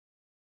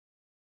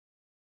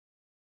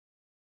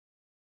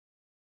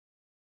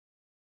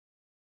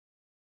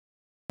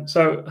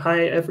So,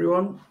 hi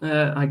everyone.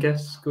 I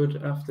guess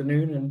good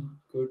afternoon and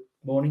good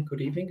morning,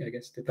 good evening. I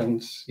guess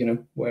depends,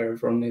 where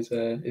everyone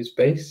is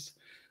based.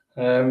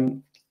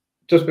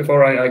 Just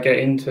before I get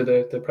into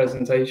the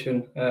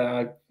presentation,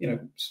 I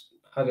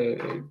had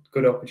a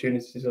good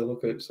opportunity to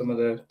look at some of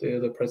the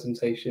other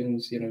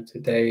presentations,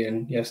 today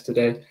and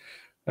yesterday.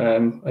 I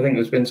think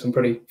there's been some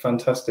pretty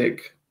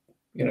fantastic,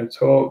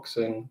 talks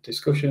and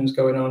discussions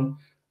going on.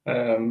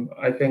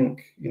 I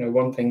think,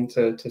 one thing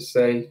to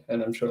say,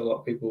 and I'm sure a lot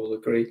of people will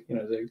agree,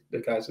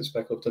 the guys at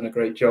Spec have done a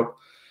great job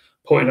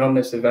putting on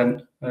this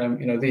event.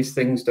 These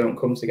things don't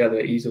come together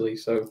easily.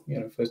 So,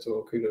 first of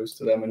all, kudos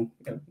to them,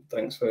 and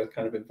thanks for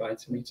kind of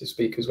inviting me to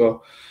speak as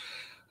well.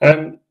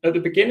 At the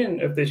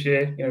beginning of this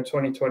year,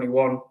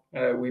 2021,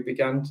 we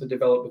began to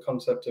develop the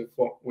concept of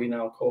what we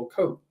now call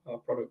KOPE, our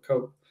product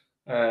KOPE.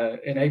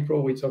 In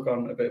April, we took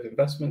on a bit of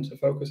investment to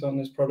focus on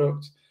this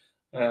product.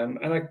 And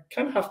I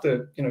kind of have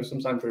to,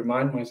 sometimes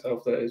remind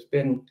myself that it's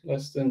been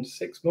less than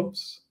 6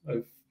 months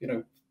of,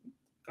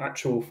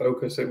 actual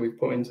focus that we've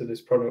put into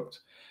this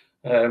product.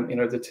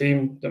 My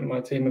team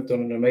have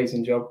done an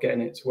amazing job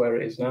getting it to where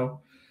it is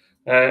now.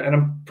 And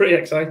I'm pretty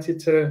excited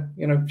to,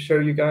 show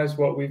you guys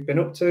what we've been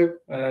up to.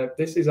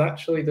 This is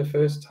actually the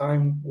first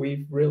time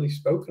we've really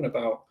spoken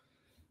about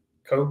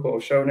KOPE or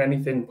shown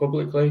anything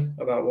publicly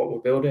about what we're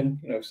building,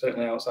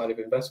 certainly outside of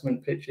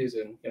investment pitches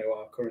and,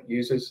 our current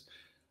users.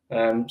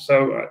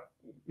 So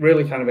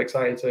really kind of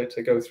excited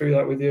to go through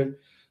that with you.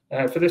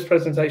 For this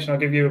presentation, I'll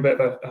give you a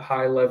bit of a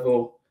high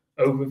level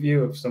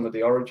overview of some of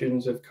the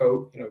origins of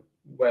KOPE,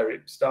 where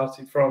it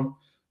started from,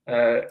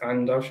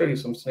 and I'll show you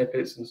some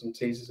snippets and some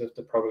teasers of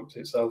the product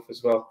itself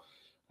as well.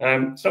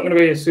 It's not going to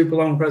be a super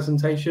long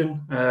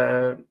presentation.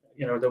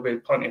 There'll be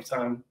plenty of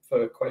time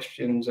for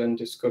questions and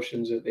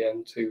discussions at the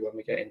end too when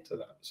we get into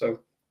that. So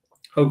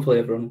hopefully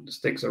everyone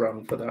sticks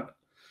around for that.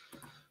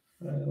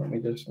 Let me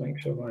just make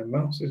sure my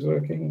mouse is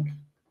working.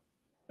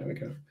 There we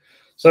go.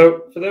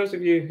 So for those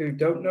of you who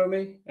don't know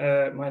me,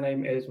 my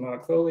name is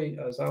Mark Thorley.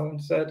 As Alan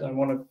said, I'm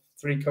one of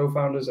 3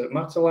 co-founders at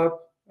Matterlab.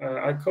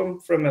 I come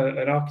from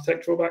an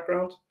architectural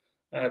background,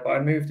 but I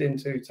moved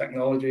into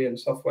technology and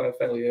software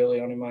fairly early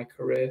on in my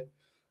career,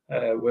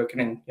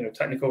 working in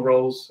technical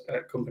roles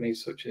at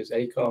companies such as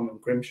AECOM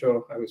and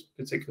Grimshaw. I was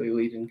particularly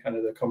leading kind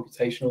of the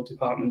computational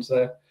departments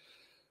there.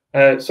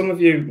 Some of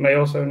you may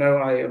also know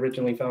I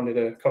originally founded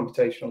a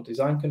computational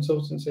design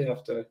consultancy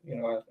after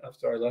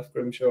I left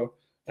Grimshaw.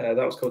 That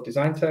was called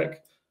Design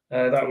Tech.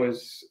 That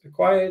was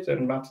acquired,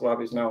 and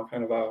Matterlab is now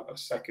kind of our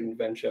second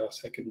venture, our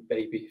second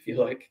baby, if you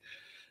like.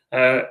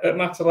 At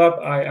Matterlab,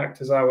 I act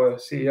as our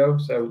CEO,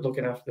 so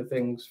looking after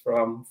things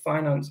from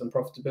finance and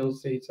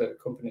profitability to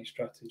company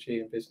strategy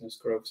and business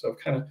growth. So I've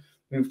kind of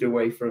moved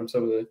away from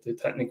some of the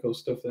technical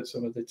stuff that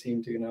some of the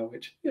team do now,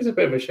 which is a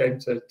bit of a shame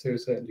to a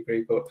certain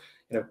degree, but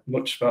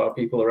much smarter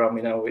people around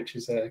me now, which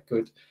is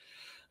good.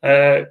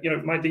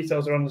 My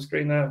details are on the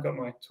screen there. I've got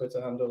my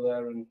Twitter handle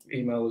there and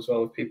email as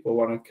well if people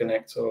want to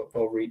connect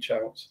or reach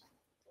out.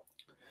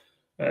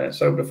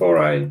 So before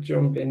I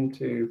jump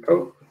into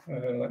KOPE,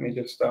 let me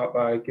just start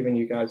by giving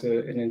you guys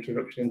an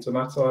introduction to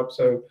Matterlab.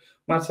 So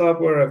Matterlab,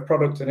 we're a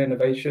product and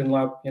innovation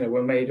lab.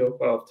 We're made up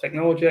of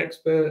technology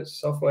experts,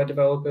 software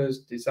developers,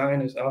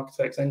 designers,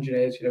 architects,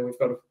 engineers. We've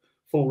got a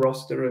full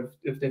roster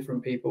of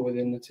different people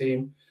within the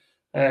team.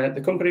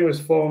 The company was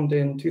formed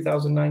in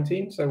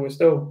 2019, so we're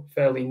still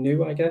fairly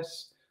new, I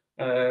guess.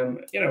 And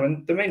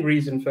the main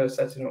reason for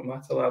setting up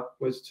Matterlab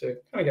was to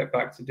kind of get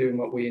back to doing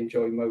what we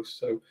enjoy most,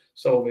 so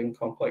solving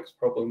complex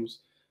problems.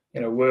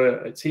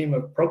 We're a team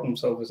of problem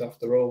solvers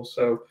after all,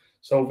 so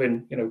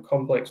solving,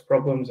 complex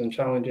problems and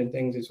challenging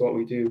things is what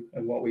we do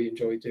and what we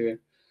enjoy doing.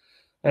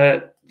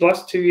 The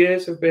last 2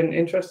 years have been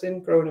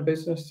interesting, growing a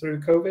business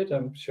through COVID.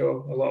 I'm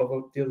sure a lot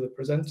of the other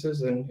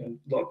presenters and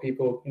a lot of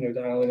people,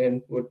 dialing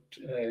in would,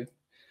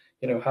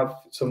 have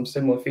some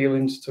similar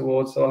feelings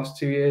towards the last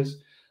 2 years.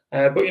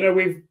 But,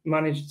 we've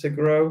managed to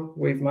grow.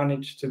 We've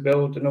managed to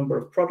build a number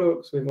of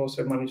products. We've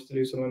also managed to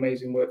do some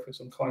amazing work for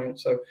some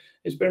clients. So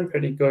it's been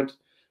pretty good.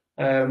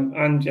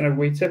 And,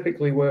 we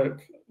typically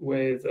work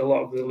with a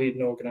lot of the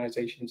leading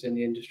organizations in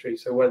the industry.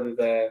 So whether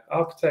they're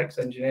architects,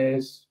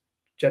 engineers,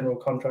 general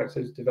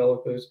contractors,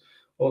 developers,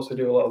 also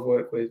do a lot of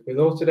work with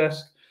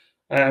Autodesk.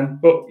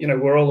 But,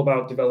 we're all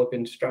about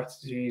developing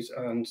strategies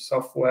and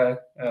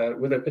software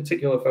with a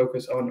particular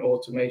focus on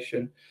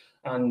automation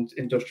and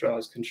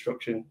industrialized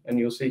construction. And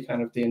you'll see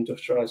kind of the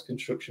industrialized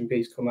construction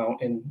piece come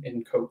out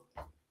in KOPE.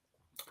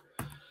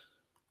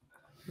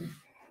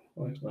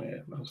 Why is my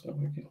mouse not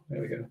working?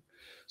 There we go.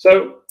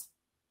 So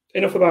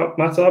enough about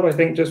Matterlab. I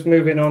think just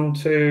moving on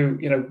to,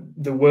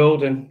 the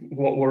world and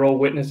what we're all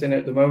witnessing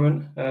at the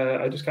moment.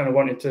 I just kind of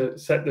wanted to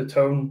set the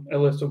tone a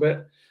little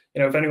bit.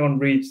 If anyone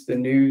reads the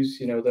news,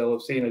 they'll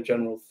have seen a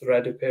general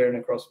thread appearing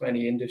across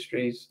many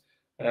industries.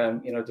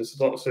 There's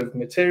lots of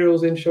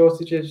materials in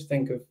shortages.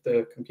 Think of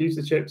the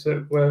computer chips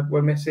that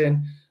we're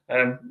missing,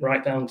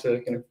 right down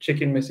to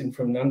chicken missing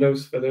from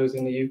Nando's for those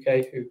in the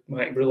UK who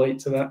might relate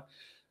to that.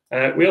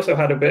 We also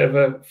had a bit of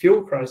a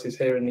fuel crisis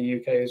here in the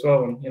UK as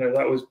well, and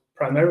that was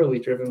primarily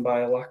driven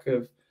by a lack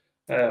of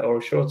or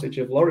a shortage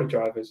of lorry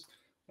drivers.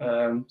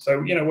 So,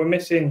 we're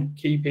missing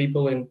key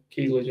people in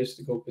key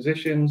logistical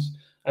positions,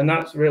 and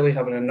that's really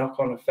having a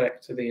knock-on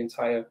effect to the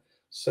entire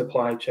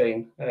supply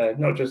chain,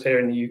 not just here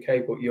in the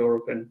UK, but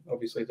Europe and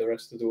obviously the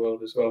rest of the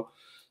world as well.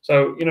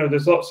 So,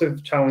 there's lots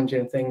of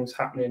challenging things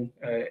happening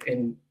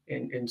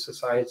in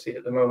society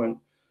at the moment.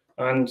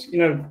 And,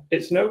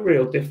 it's no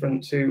real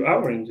different to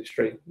our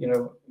industry.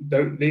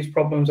 These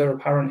problems are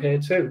apparent here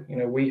too.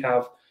 We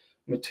have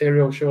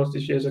material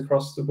shortages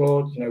across the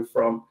board,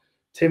 from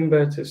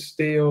timber to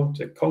steel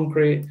to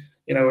concrete,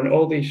 and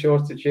all these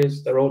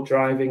shortages, they're all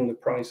driving the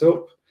price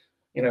up.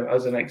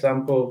 As an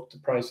example, the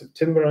price of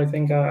timber, I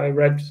think I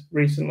read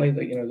recently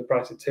that, the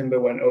price of timber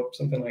went up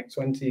something like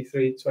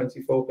 23,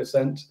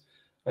 24%,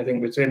 I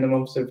think between the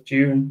months of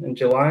June and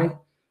July.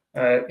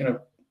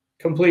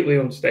 Completely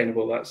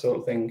unsustainable, that sort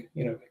of thing,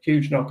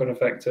 huge knock-on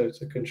effect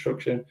to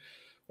construction.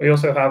 We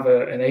also have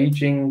an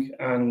aging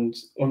and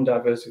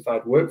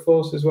undiversified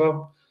workforce as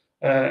well.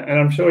 And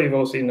I'm sure you've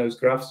all seen those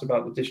graphs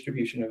about the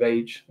distribution of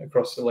age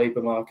across the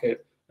labour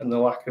market and the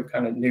lack of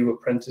kind of new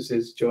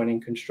apprentices joining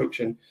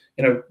construction.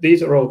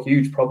 These are all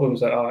huge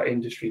problems that our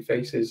industry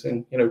faces,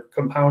 and,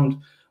 compound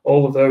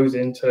all of those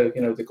into,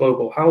 the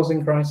global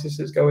housing crisis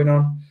that's going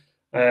on.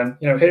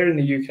 Here in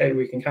the UK,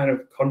 we can kind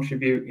of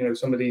contribute,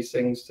 some of these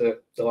things to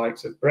the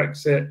likes of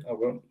Brexit. I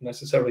won't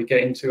necessarily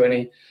get into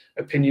any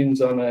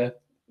opinions on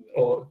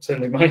or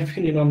certainly my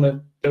opinion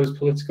on those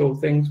political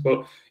things,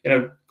 but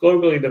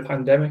globally, the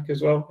pandemic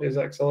as well is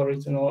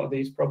accelerating a lot of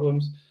these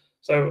problems.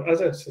 So as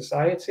a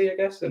society, I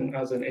guess, and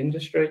as an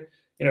industry,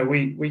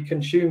 we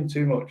consume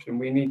too much, and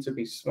we need to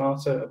be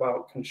smarter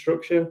about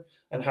construction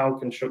and how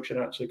construction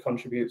actually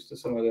contributes to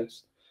some of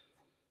this.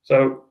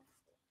 So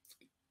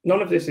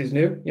none of this is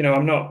new.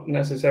 I'm not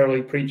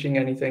necessarily preaching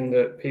anything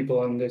that people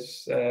on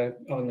this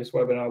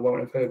webinar won't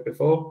have heard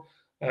before.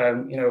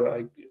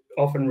 I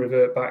often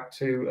revert back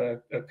to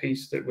a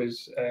piece that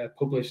was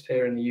published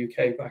here in the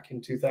UK back in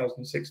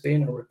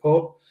 2016, a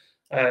report,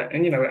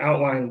 and it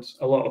outlines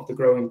a lot of the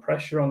growing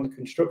pressure on the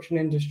construction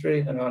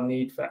industry and our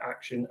need for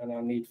action and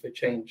our need for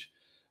change.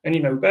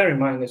 And bear in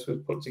mind, this was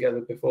put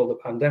together before the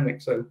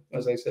pandemic, so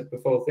as I said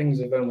before, things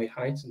have only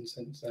heightened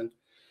since then.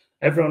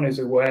 Everyone is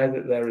aware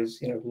that there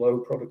is low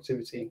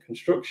productivity in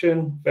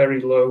construction,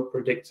 very low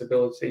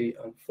predictability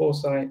and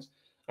foresight,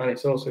 and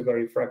it's also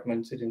very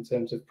fragmented in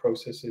terms of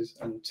processes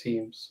and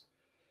teams.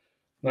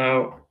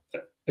 Now,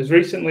 as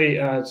recently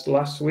as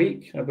last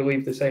week, I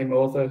believe the same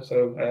author,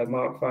 so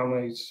Mark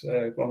Farmer, who's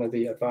one of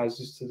the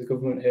advisors to the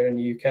government here in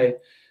the UK,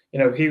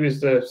 he was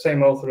the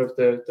same author of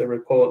the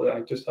report that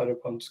I just had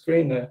up on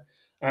screen there,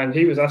 and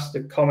he was asked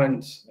to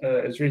comment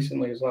as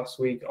recently as last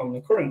week on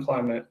the current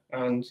climate,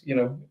 and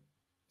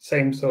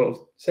same sort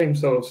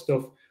of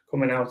stuff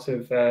coming out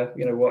of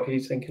what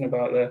he's thinking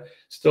about there.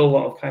 Still a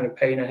lot of kind of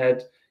pain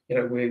ahead.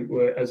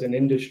 We're as an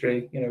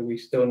industry, we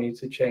still need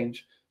to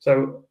change.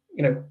 So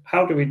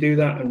how do we do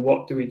that, and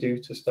what do we do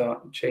to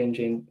start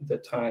changing the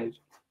tide?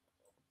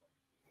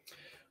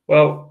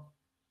 Well,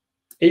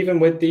 even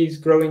with these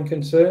growing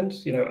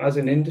concerns, as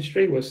an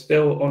industry, we're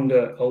still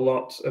under a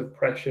lot of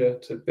pressure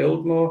to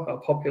build more. Our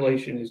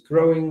population is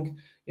growing.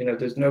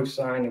 There's no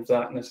sign of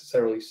that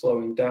necessarily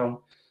slowing down.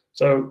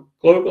 So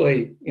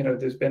globally,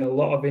 there's been a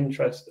lot of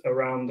interest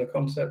around the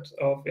concept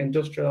of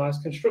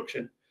industrialized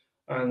construction.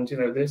 And,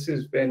 this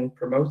has been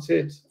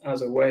promoted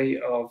as a way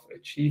of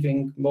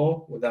achieving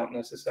more without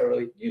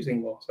necessarily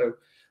using more. So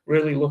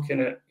really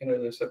looking at,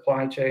 the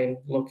supply chain,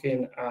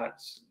 looking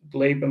at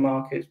labor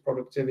markets,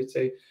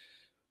 productivity,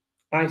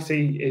 IC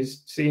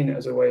is seen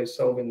as a way of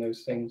solving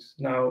those things.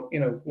 Now,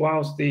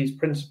 whilst these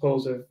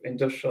principles of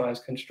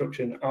industrialized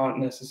construction aren't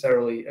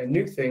necessarily a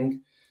new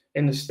thing,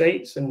 in the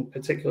States, and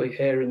particularly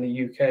here in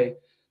the UK,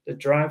 the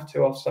drive to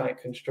offsite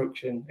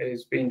construction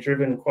is being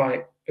driven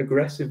quite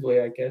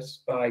aggressively, I guess,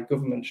 by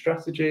government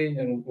strategy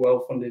and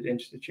well-funded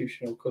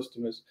institutional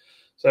customers.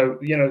 So,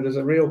 there's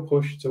a real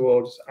push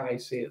towards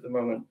IC at the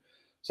moment.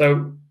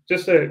 So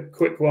just a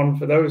quick one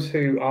for those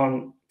who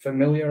aren't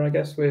familiar, I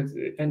guess, with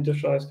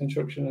industrialized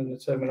construction and the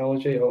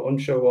terminology, or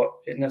unsure what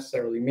it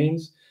necessarily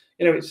means.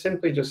 It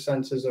simply just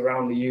centers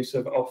around the use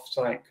of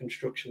off-site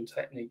construction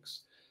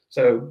techniques.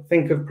 So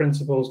think of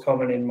principles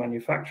common in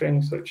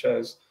manufacturing, such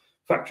as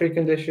factory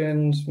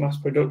conditions, mass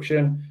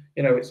production.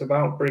 It's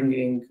about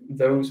bringing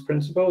those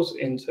principles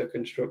into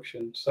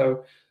construction.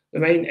 So the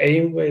main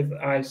aim with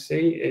IC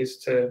is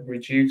to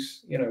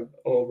reduce,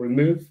 or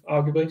remove,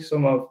 arguably,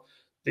 some of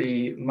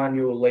the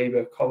manual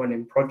labor common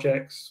in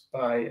projects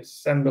by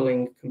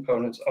assembling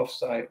components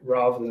offsite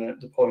rather than at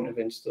the point of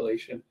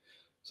installation.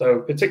 So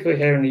particularly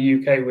here in the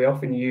UK, we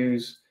often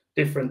use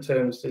different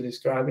terms to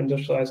describe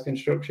industrialized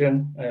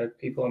construction.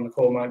 People on the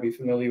call might be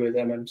familiar with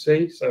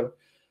MMC, so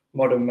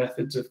modern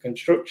methods of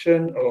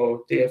construction,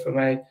 or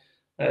DFMA,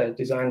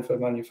 design for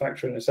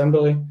manufacture and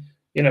assembly.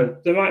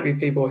 There might be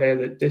people here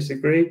that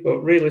disagree, but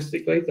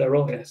realistically, they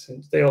all in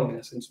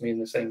essence mean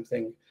the same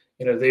thing.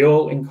 They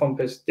all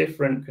encompass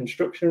different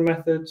construction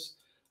methods,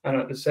 and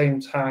at the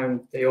same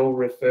time, they all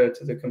refer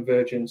to the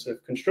convergence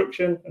of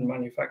construction and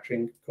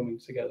manufacturing coming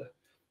together.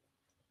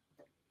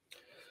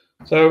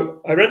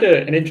 So I read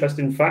an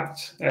interesting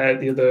fact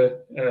the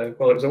other,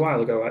 well, it was a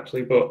while ago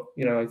actually, but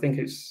I think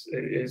it's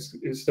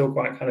still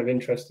quite kind of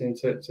interesting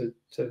to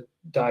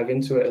dive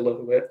into it a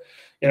little bit.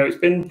 It's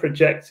been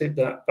projected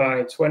that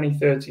by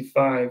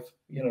 2035,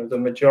 the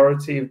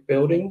majority of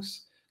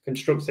buildings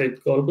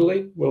constructed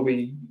globally will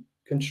be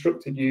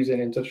constructed using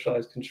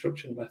industrialized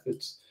construction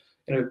methods.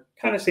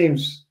 Kind of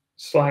seems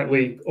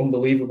slightly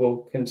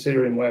unbelievable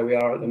considering where we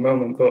are at the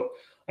moment, but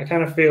I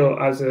kind of feel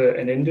as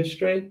an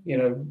industry,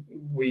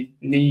 we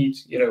need,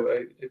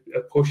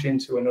 a push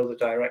into another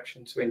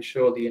direction to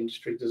ensure the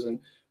industry doesn't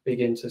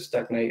begin to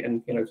stagnate,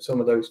 and some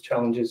of those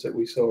challenges that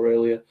we saw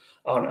earlier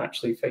aren't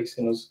actually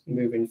facing us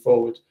moving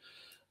forward.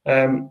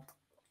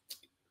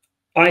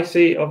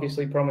 IC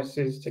obviously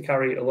promises to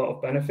carry a lot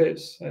of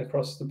benefits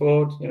across the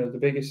board. The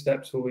biggest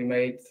steps will be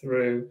made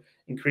through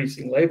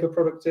increasing labour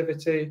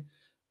productivity,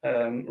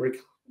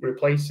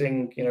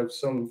 replacing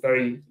some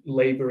very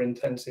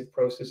labor-intensive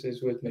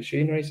processes with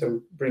machinery,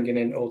 so bringing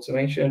in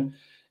automation,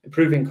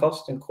 improving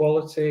cost and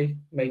quality,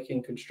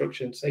 making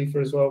construction safer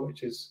as well,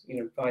 which is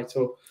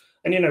vital.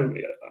 And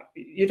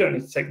you don't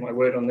need to take my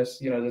word on this.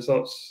 There's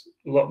a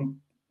lot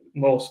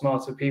more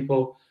smarter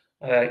people,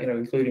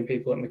 including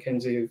people at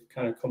McKinsey, who've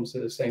kind of come to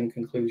the same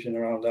conclusion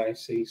around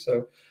IC.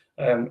 So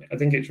I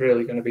think it's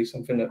really going to be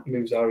something that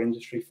moves our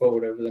industry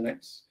forward over the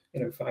next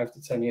 5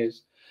 to 10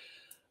 years.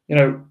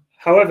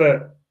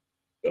 However,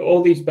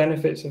 all these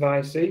benefits of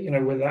IC,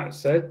 with that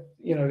said,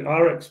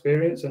 our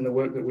experience and the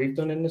work that we've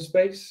done in the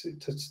space,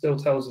 it still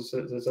tells us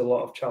that there's a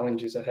lot of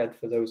challenges ahead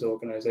for those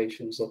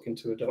organizations looking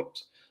to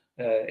adopt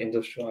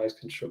industrialized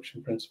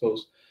construction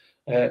principles.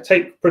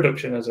 Take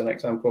production as an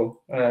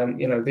example.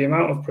 The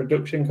amount of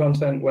production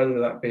content, whether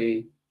that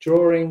be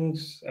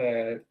drawings,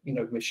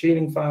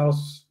 machining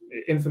files,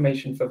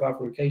 information for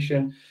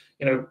fabrication,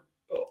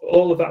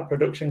 all of that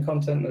production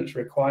content that's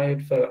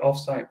required for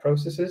offsite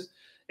processes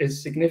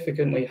is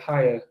significantly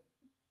higher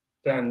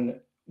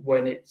than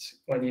when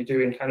you're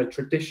doing kind of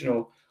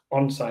traditional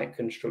on-site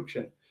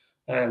construction.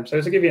 So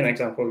to give you an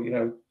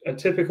example, a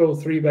typical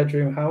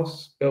 3-bedroom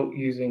house built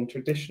using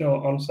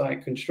traditional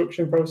on-site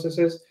construction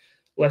processes,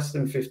 less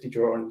than 50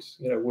 drawings,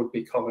 would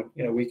be common.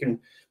 We can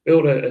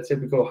build a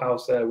typical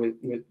house there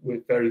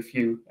with very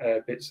few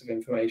bits of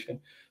information.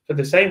 For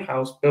the same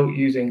house built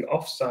using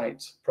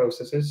off-site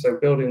processes, so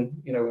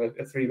building,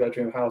 a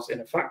 3-bedroom house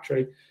in a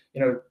factory,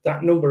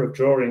 that number of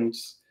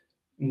drawings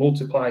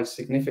multiplies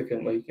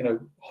significantly,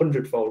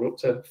 100-fold, up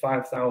to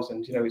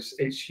 5,000.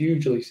 It's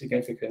hugely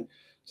significant.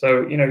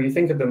 So, you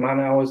think of the man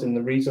hours and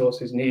the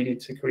resources needed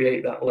to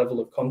create that level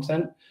of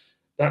content.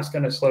 That's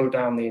going to slow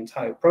down the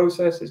entire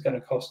process. It's going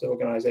to cost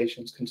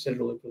organizations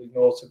considerably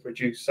more to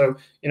produce. So,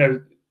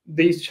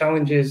 these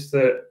challenges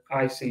that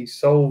IC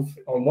solve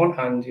on one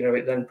hand,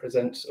 it then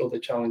presents other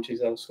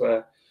challenges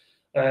elsewhere.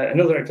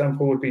 Another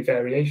example would be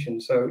variation.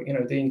 So,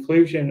 the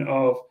inclusion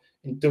of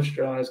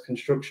industrialized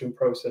construction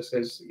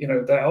processes,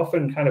 they're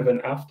often kind of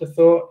an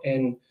afterthought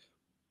in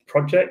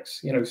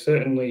projects,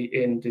 certainly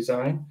in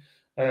design.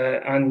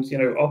 And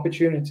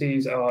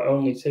opportunities are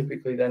only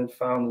typically then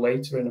found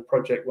later in a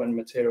project when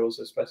materials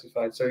are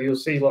specified. So you'll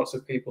see lots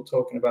of people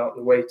talking about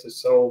the way to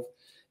solve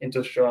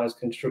industrialized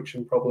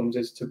construction problems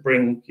is to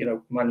bring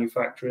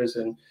manufacturers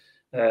and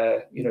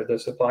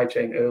the supply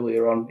chain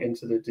earlier on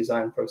into the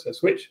design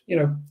process, which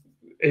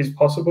is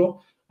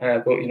possible,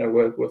 but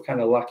we're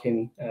kind of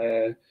lacking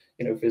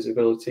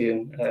visibility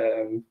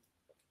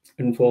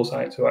and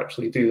foresight to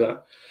actually do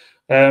that.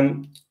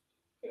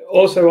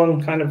 Also on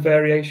kind of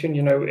variation,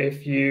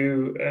 if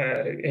you,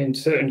 in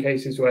certain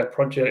cases where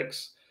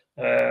projects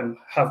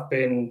have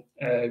been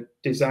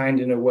designed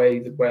in a way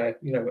that where,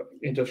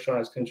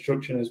 industrialized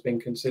construction has been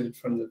considered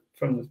from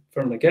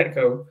the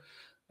get-go,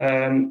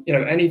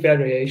 any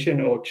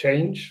variation or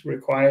change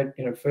required,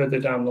 further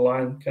down the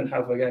line can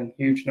have, again,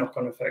 huge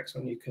knock-on effects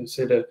when you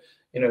consider,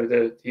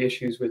 the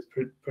issues with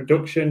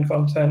production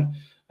content.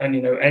 And,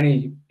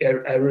 any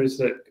errors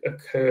that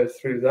occur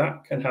through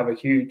that can have a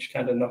huge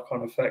kind of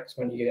knock-on effect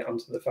when you get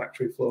onto the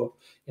factory floor,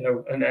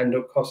 and end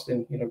up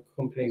costing,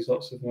 companies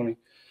lots of money.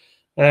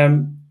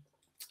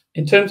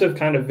 In terms of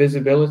kind of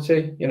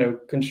visibility,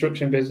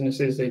 construction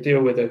businesses, they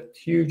deal with a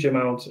huge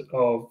amount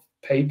of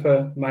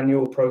paper,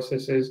 manual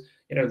processes.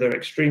 They're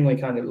extremely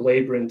kind of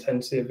labor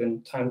intensive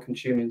and time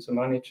consuming to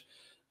manage.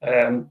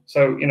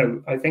 So,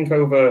 I think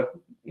over,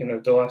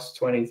 the last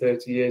 20,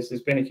 30 years,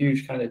 there's been a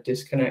huge kind of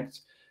disconnect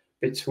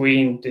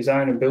between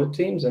design and build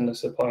teams and the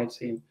supply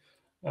team.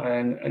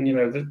 And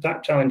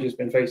that challenge has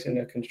been facing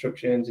the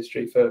construction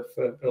industry for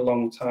a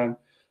long time.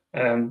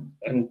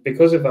 And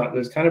because of that,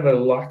 there's kind of a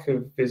lack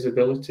of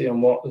visibility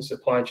on what the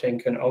supply chain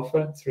can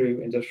offer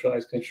through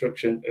industrialized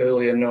construction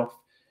early enough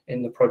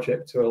in the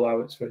project to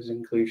allow it for its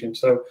inclusion.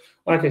 So,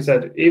 like I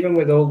said, even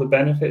with all the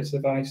benefits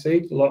of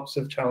IC, lots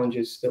of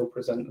challenges still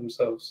present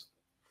themselves.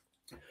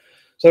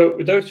 So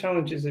with those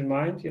challenges in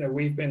mind,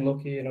 we've been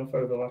lucky enough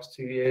over the last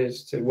 2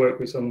 years to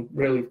work with some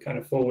really kind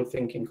of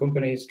forward-thinking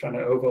companies trying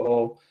to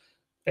overhaul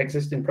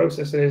existing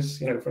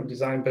processes, from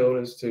design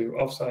builders to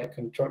offsite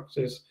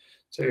contractors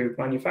to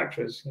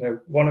manufacturers.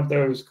 One of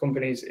those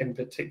companies in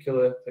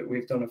particular that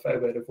we've done a fair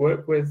bit of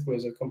work with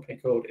was a company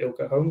called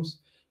Ilke Homes,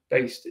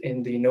 based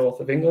in the north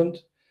of England.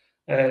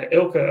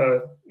 Ilke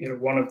are,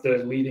 one of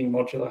the leading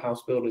modular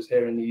house builders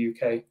here in the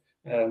UK.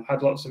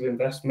 Had lots of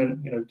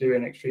investment,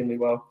 doing extremely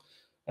well.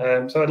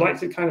 So I'd like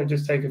to kind of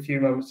just take a few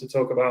moments to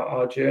talk about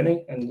our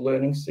journey and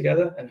learnings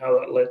together and how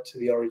that led to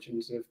the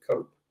origins of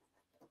KOPE.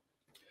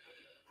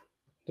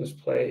 Just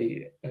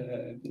play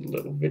a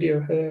little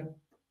video here.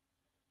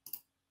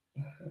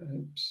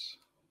 Oops.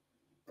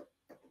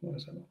 Why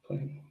is that not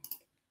playing?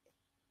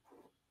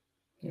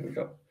 Here we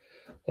go.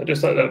 I'll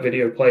just let that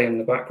video play in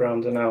the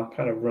background and I'll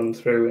kind of run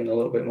through in a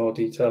little bit more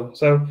detail.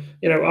 So,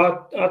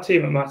 our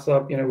team at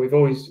MatterLab, we've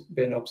always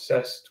been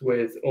obsessed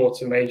with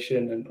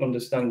automation and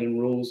understanding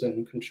rules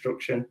and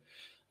construction.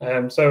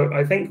 So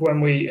I think when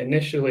we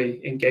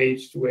initially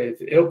engaged with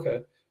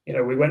Ilke,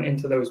 we went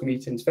into those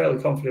meetings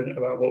fairly confident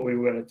about what we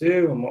were going to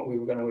do and what we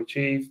were going to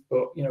achieve.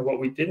 But, what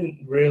we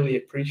didn't really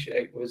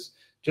appreciate was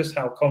just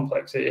how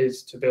complex it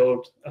is to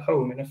build a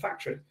home in a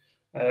factory.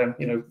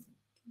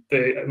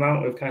 The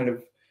amount of kind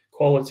of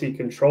quality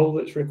control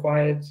that's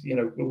required,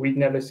 we'd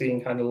never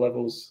seen kind of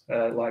levels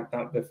like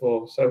that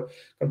before. So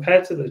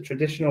compared to the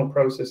traditional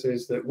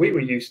processes that we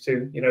were used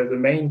to, the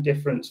main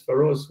difference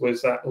for us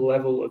was that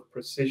level of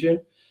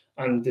precision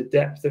and the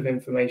depth of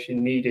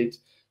information needed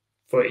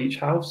for each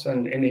house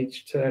and in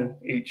each turn,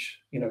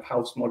 each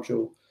house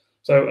module.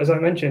 So as I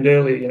mentioned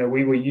earlier,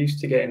 we were used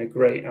to getting a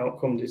great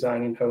outcome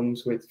designing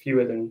homes with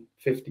fewer than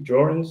 50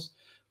 drawings.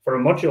 For a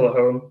modular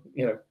home,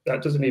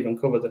 that doesn't even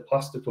cover the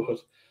plasterboard.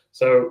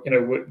 So,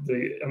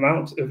 the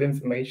amount of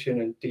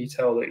information and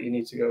detail that you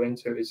need to go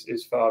into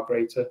is far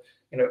greater.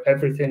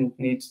 Everything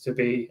needs to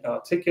be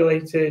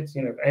articulated.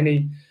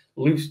 Any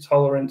loose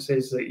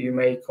tolerances that you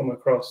may come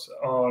across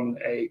on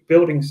a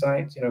building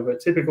site, a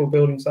typical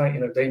building site,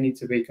 they need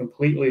to be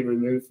completely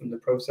removed from the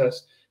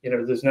process.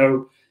 There's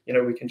no,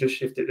 we can just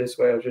shift it this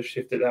way or just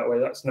shift it that way.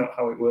 That's not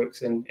how it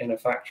works in a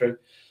factory.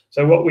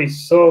 So what we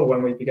saw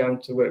when we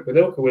began to work with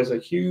Ilke was a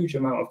huge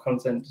amount of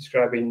content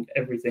describing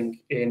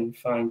everything in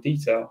fine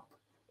detail.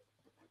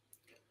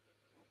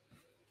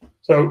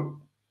 So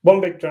one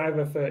big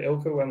driver for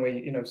Ilke when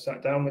we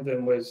sat down with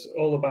them was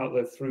all about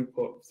the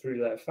throughput through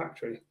their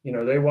factory.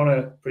 They want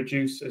to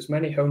produce as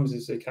many homes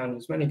as they can,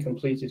 as many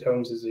completed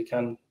homes as they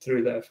can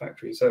through their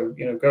factory. So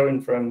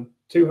going from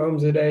 2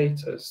 homes a day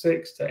to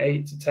 6 to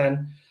 8 to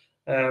 10,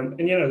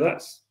 and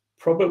that's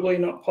probably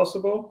not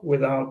possible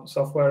without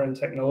software and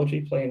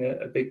technology playing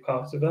a big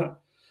part of that.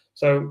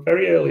 So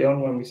very early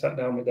on when we sat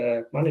down with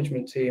their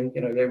management team,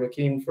 they were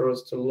keen for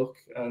us to look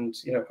and,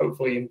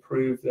 hopefully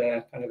improve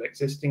their kind of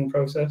existing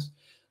process,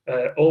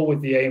 all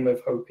with the aim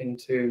of hoping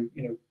to,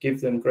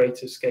 give them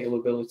greater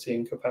scalability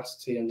and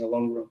capacity in the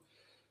long run.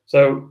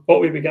 So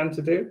what we began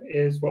to do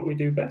is what we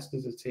do best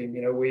as a team.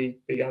 We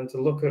began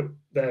to look at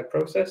their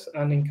process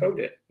and encode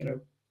it,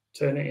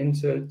 turn it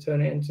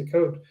into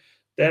code.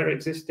 Their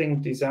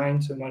existing design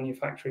to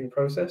manufacturing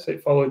process,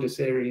 it followed a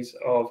series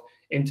of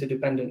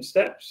interdependent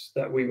steps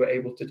that we were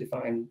able to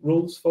define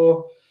rules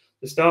for.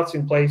 The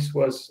starting place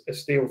was a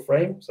steel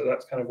frame, so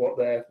that's kind of what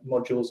their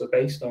modules are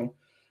based on.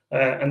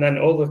 And then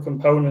all the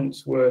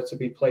components were to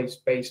be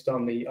placed based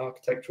on the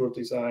architectural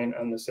design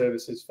and the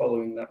services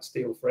following that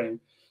steel frame.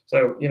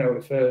 So,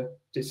 if a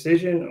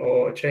decision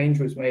or a change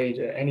was made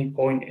at any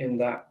point in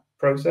that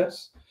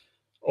process,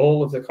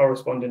 all of the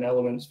corresponding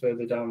elements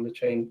further down the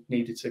chain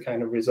needed to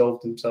kind of resolve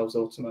themselves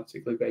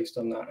automatically based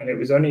on that. And it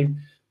was only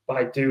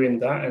by doing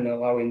that and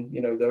allowing,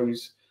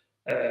 those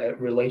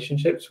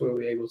relationships were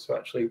we able to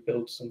actually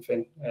build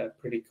something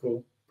pretty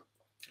cool.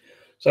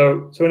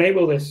 So to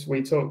enable this,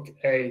 we took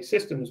a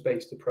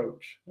systems-based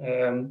approach.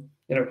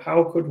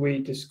 How could we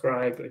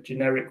describe a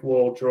generic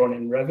wall drawn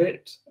in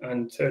Revit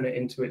and turn it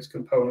into its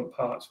component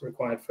parts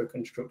required for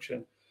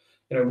construction?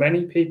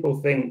 Many people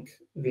think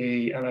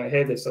and I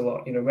hear this a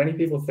lot, many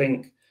people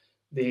think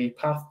the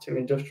path to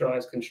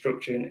industrialized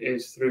construction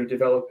is through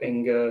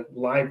developing a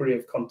library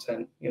of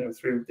content,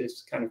 through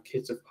this kind of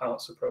kit of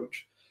parts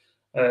approach.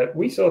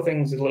 We saw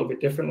things a little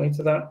bit differently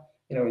to that.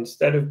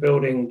 Instead of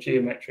building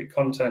geometric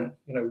content,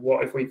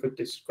 what if we could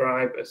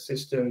describe a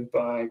system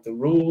by the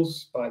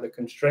rules, by the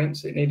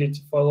constraints it needed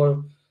to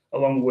follow,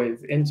 along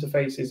with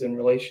interfaces and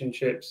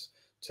relationships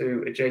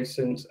to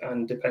adjacent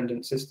and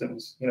dependent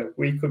systems?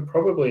 We could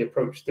probably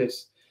approach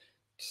this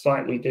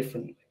slightly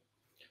differently.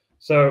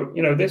 So,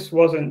 this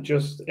wasn't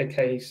just a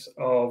case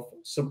of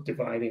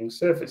subdividing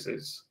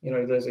surfaces.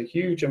 There's a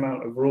huge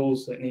amount of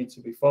rules that need to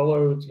be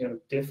followed,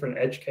 different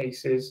edge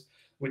cases,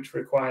 which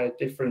require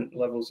different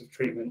levels of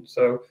treatment.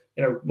 So,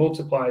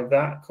 multiply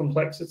that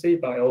complexity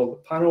by all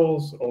the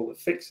panels, all the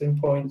fixing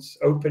points,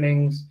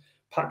 openings,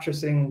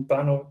 buttressing,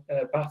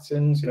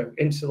 battens,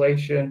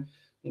 insulation,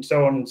 and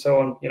so on and so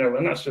on,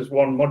 and that's just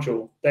one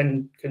module.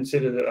 Then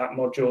consider that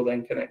module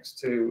then connects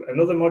to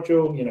another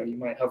module. You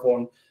might have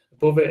one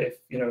above it if,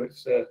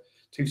 it's a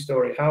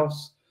 2-story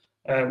house.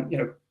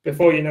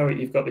 Before you know it,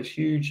 you've got this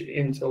huge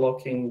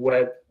interlocking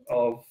web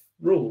of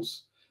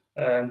rules.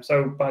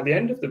 So by the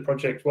end of the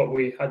project, what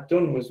we had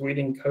done was we'd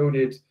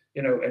encoded,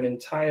 an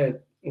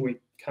entire, we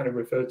kind of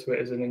referred to it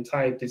as an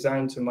entire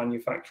design to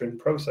manufacturing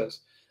process.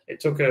 It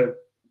took a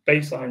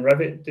baseline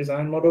Revit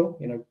design model,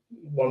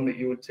 one that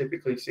you would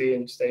typically see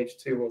in stage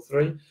 2 or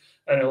 3,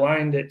 and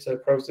aligned it to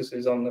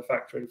processes on the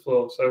factory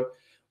floor. So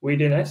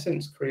we'd in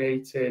essence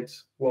created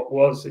what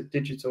was a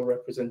digital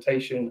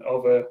representation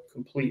of a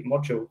complete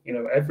module,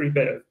 every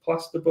bit of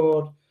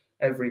plasterboard,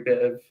 every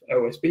bit of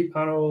OSB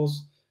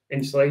panels,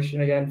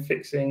 insulation again,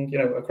 fixing,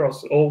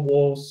 across all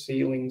walls,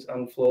 ceilings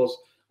and floors,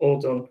 all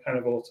done kind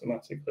of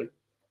automatically,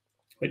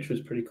 which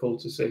was pretty cool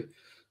to see.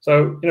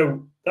 So,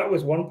 that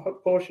was one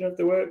portion of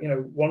the work.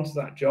 Once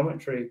that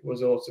geometry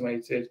was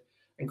automated,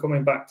 and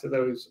coming back to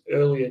those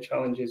earlier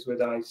challenges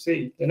with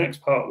IC, the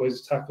next part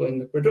was tackling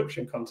the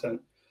production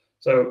content.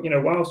 So,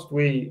 whilst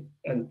we,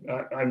 and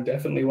I'm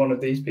definitely one of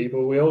these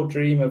people, we all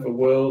dream of a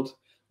world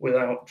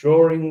without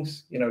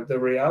drawings, the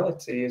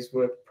reality is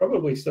we're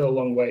probably still a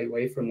long way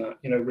away from that,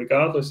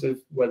 regardless of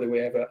whether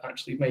we ever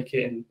actually make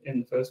it in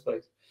the first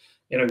place.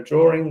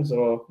 Drawings,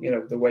 or,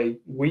 the way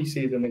we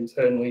see them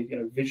internally,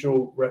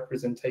 visual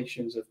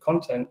representations of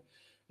content,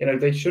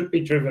 they should be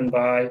driven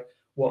by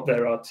what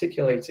they're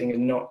articulating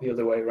and not the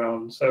other way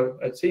around. So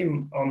a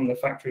team on the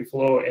factory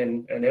floor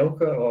in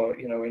Ilka, or,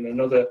 in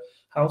another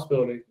house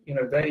building,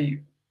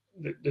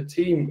 the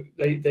team,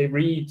 they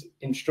read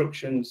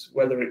instructions,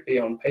 whether it be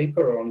on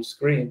paper or on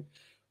screen,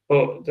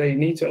 but they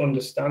need to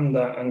understand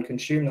that and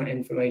consume that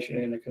information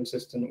in a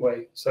consistent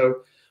way.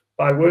 So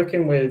by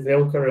working with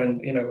Ilka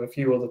and a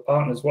few other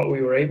partners, what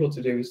we were able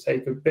to do is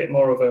take a bit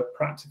more of a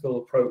practical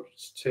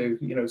approach to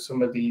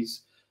some of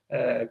these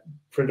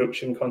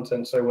production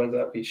content. So whether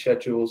that be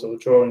schedules or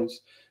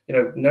drawings,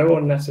 no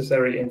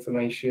unnecessary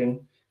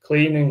information,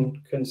 clean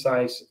and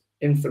concise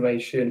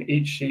information,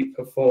 each sheet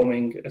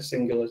performing a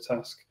singular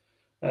task.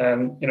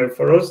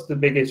 For us, the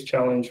biggest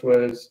challenge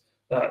was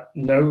that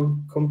no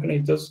company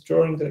does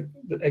drawings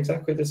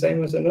exactly the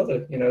same as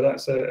another.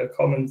 That's a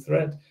common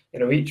thread.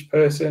 Each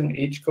person,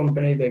 each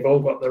company, they've all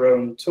got their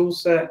own tool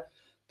set,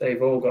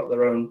 they've all got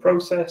their own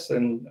process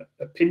and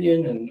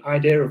opinion and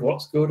idea of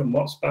what's good and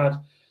what's bad.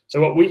 So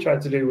what we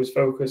tried to do was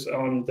focus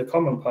on the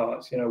common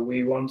parts.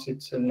 We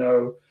wanted to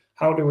know,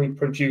 how do we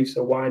produce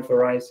a wide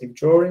variety of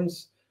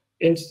drawings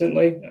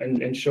instantly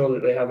and ensure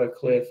that they have a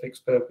clear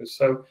fixed purpose.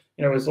 So,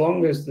 as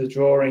long as the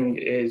drawing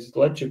is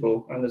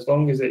legible and as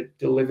long as it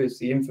delivers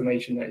the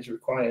information that is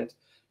required,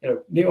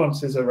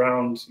 nuances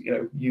around,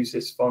 use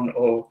this font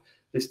or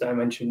this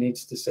dimension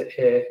needs to sit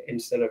here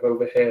instead of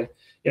over here,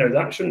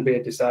 that shouldn't be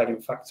a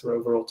deciding factor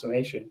over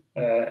automation.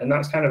 And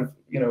that's kind of,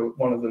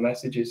 one of the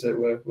messages that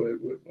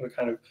we're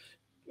kind of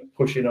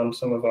pushing on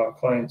some of our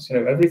clients.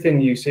 Everything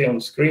you see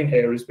on screen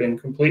here has been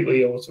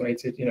completely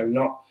automated,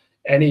 not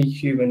any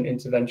human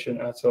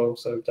intervention at all.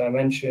 So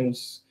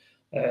dimensions,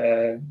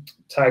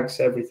 tags,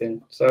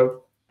 everything.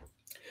 So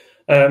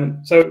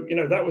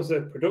that was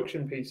the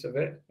production piece of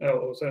it,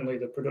 or certainly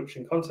the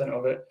production content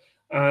of it.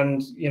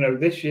 And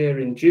this year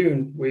in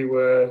June, we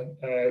were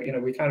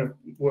we kind of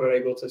were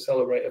able to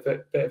celebrate a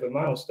bit of a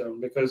milestone,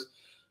 because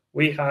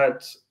we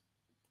had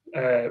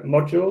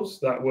modules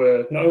that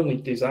were not only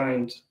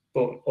designed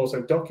but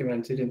also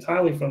documented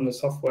entirely from the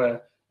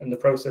software and the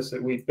process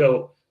that we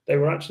built. They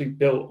were actually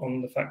built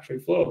on the factory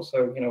floor.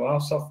 So,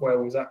 our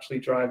software was actually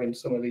driving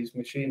some of these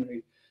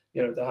machinery,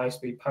 the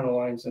high-speed panel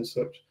lines and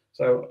such.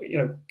 So,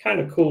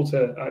 kind of cool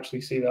to actually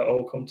see that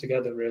all come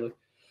together, really.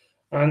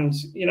 And,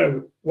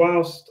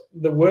 whilst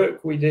the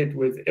work we did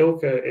with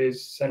Ilka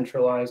is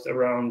centralized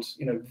around,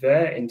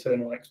 their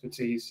internal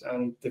expertise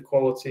and the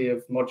quality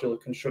of modular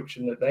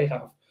construction that they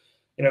have,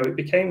 it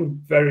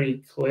became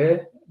very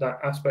clear that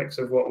aspects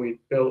of what we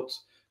built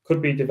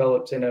could be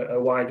developed in a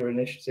wider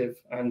initiative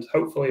and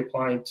hopefully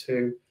applied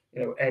to,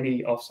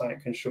 any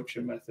offsite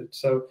construction method.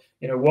 So,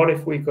 what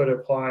if we could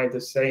apply the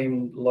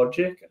same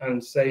logic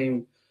and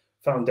same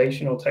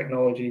foundational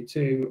technology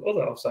to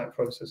other offsite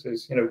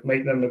processes,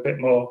 make them a bit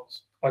more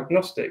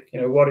agnostic?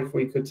 What if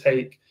we could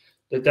take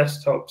the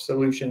desktop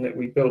solution that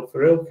we built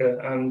for Ilka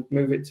and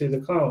move it to the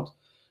cloud?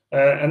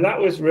 And that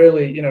was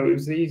really, it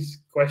was these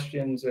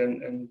questions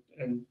and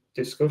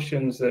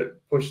discussions that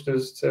pushed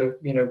us to,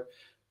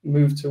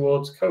 move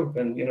towards KOPE.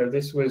 And,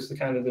 this was the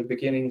kind of the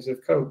beginnings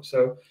of KOPE.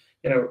 So,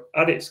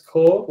 at its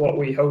core, what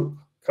we hope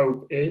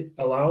KOPE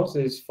allows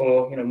is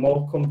for,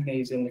 more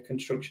companies in the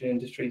construction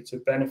industry to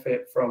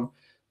benefit from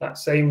that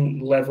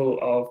same level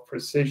of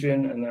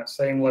precision and that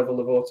same level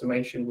of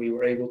automation we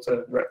were able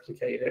to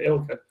replicate at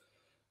Ilka.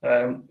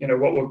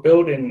 What we're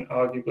building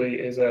arguably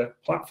is a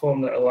platform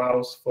that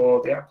allows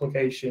for the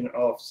application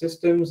of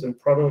systems and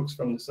products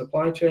from the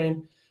supply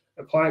chain,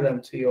 apply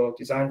them to your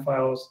design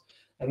files,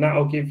 and that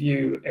will give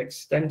you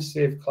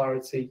extensive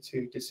clarity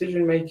to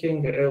decision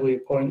making at earlier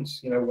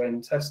points,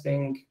 when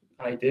testing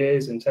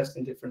ideas and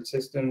testing different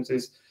systems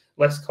is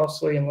less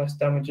costly and less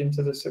damaging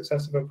to the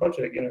success of a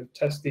project.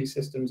 Test these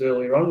systems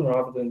earlier on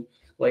rather than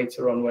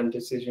later on when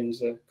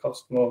decisions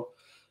cost more.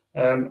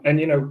 And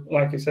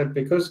like I said,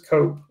 because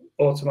KOPE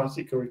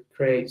automatically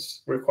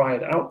creates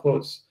required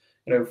outputs,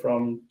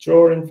 from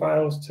drawing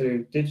files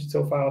to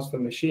digital files for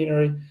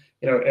machinery.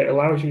 It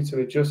allows you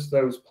to adjust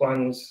those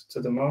plans to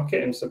the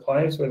market and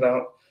suppliers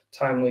without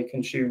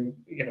time-consuming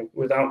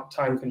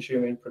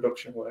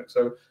production work.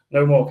 So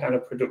no more kind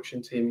of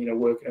production team,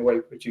 working away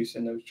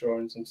producing those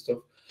drawings and stuff.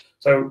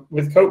 So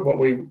with KOPE, what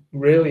we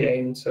really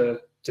aim to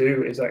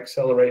do is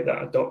accelerate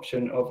that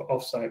adoption of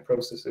offsite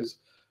processes.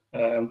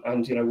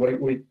 And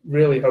we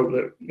really hope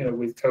that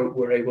with KOPE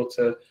we're able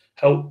to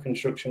help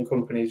construction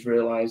companies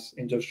realize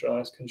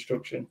industrialized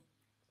construction.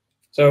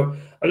 So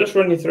I'll just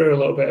run you through a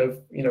little bit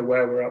of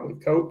where we're at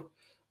with KOPE.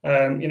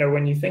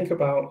 When you think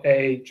about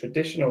a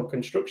traditional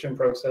construction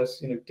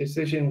process,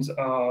 decisions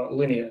are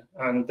linear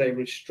and they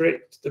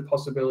restrict the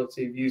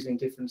possibility of using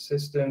different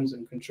systems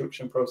and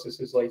construction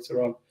processes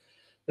later on.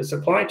 The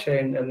supply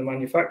chain and the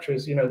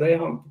manufacturers, they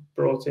aren't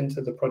brought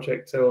into the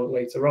project till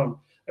later on,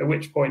 at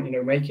which point,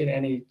 making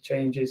any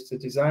changes to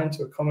design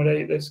to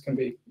accommodate this can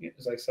be,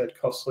 as I said,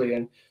 costly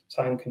and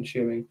time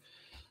consuming.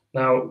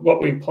 Now,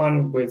 what we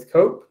plan with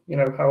KOPE,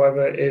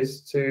 however,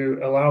 is to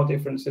allow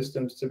different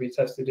systems to be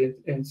tested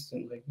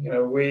instantly.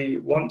 We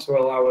want to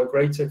allow a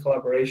greater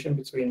collaboration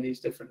between these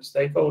different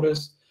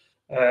stakeholders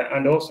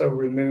and also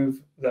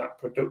remove that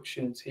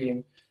production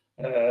team,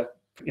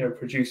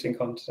 producing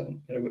content,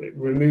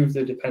 remove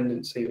the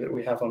dependency that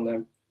we have on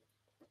them.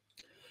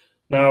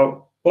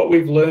 Now, what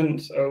we've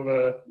learned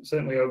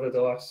certainly over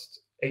the last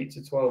 8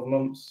 to 12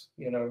 months,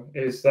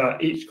 is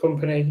that each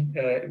company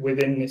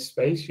within this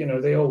space,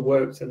 they all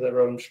work to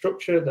their own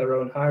structure, their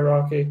own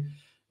hierarchy.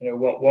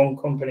 What one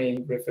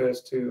company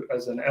refers to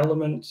as an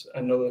element,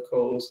 another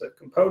calls a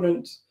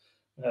component.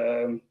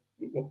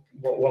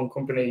 What one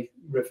company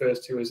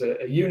refers to as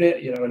a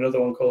unit, another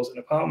one calls an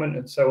apartment,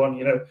 and so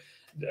on.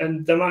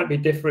 And there might be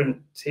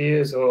different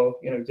tiers or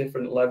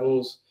different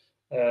levels.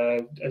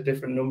 A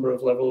different number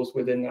of levels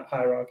within that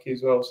hierarchy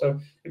as well. So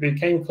it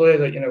became clear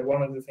that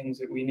one of the things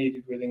that we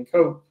needed within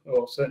KOPE,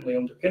 or certainly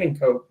underpinning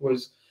KOPE,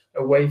 was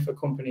a way for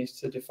companies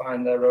to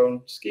define their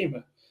own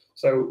schema.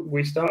 So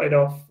we started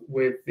off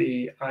with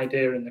the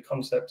idea and the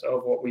concept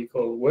of what we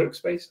call a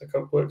workspace, a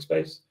KOPE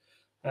workspace.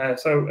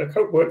 So a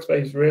KOPE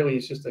workspace really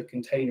is just a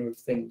container of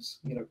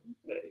things.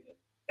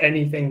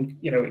 Anything,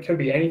 it can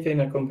be anything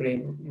a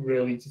company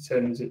really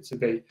determines it to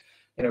be.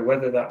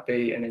 Whether that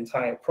be an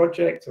entire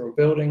project or a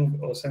building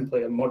or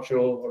simply a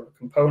module or a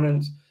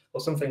component or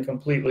something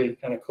completely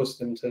kind of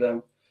custom to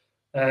them.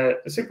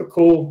 The super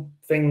cool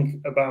thing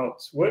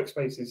about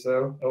workspaces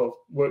though, or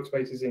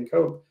workspaces in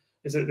KOPE,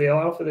 is that they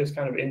allow for this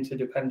kind of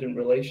interdependent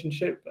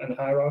relationship and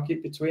hierarchy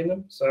between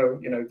them. So,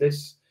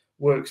 this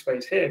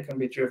workspace here can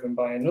be driven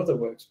by another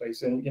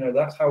workspace. And,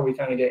 that's how we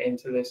kind of get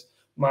into this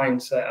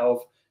mindset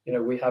of,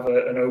 we have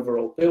an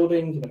overall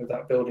building,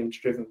 that building's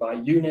driven by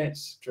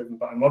units, driven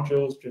by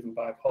modules, driven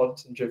by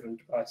pods, and driven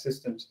by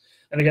systems.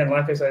 And again,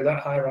 like I say, that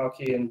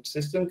hierarchy and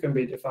system can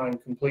be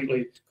defined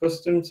completely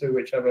custom to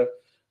whichever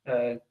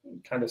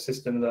kind of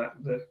system that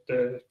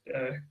the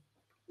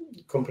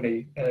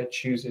company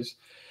chooses.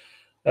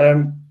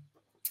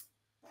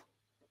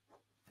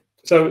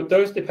 So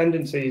those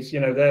dependencies,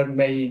 they're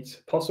made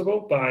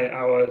possible by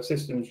our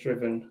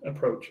systems-driven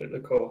approach at the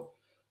core.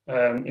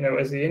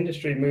 As the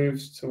industry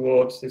moves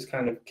towards this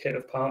kind of kit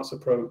of parts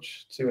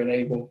approach to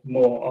enable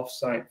more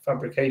off-site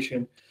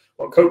fabrication,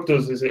 what KOPE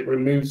does is it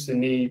removes the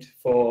need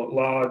for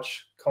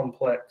large,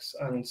 complex,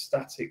 and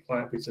static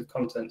libraries of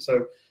content.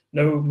 So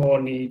no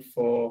more need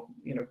for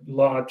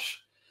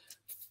large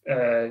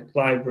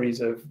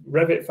libraries of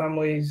Revit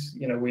families.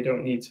 We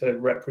don't need to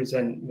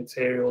represent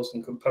materials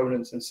and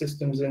components and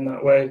systems in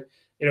that way.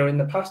 In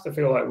the past, I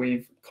feel like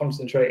we've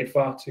concentrated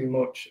far too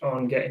much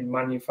on getting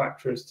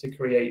manufacturers to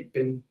create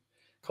BIM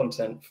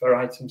content for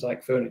items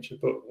like furniture,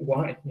 but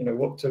why?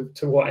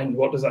 To what end?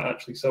 What does that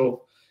actually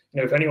solve?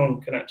 If anyone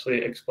can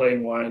actually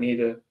explain why I need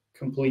a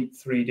complete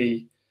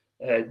 3D,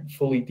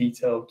 fully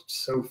detailed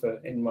sofa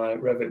in my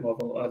Revit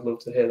model, I'd love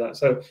to hear that.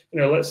 So,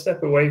 let's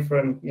step away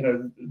from,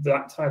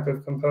 that type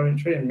of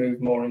componentry and move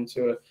more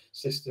into a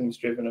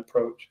systems-driven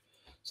approach.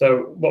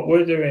 So what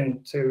we're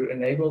doing to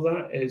enable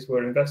that is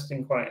we're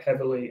investing quite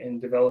heavily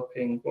in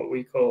developing what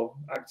we call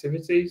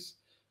activities.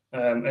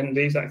 And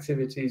these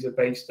activities are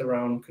based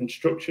around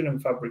construction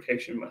and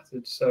fabrication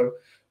methods. So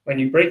when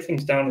you break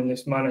things down in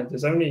this manner,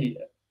 there's only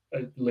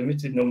a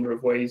limited number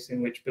of ways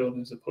in which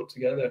buildings are put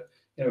together.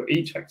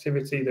 Each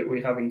activity that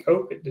we have in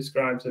KOPE, it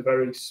describes a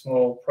very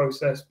small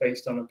process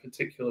based on a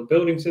particular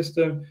building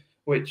system,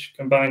 which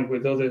combined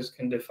with others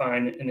can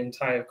define an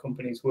entire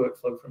company's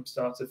workflow from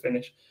start to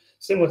finish,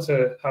 similar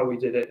to how we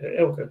did it at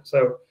Ilka.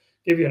 So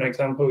give you an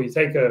example, you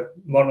take a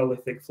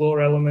monolithic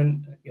floor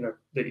element,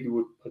 that you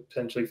would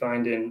potentially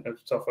find in a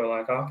software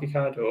like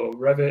ArchiCAD or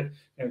Revit,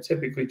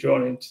 typically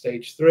drawn in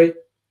stage 3.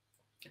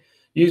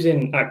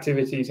 Using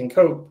activities in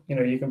KOPE,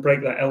 you can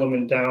break that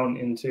element down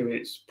into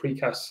its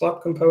precast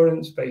slab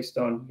components based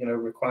on,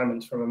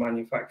 requirements from a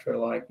manufacturer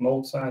like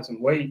mold size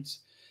and weight.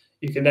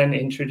 You can then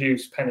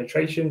introduce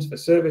penetrations for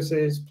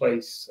services,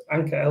 place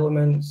anchor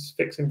elements,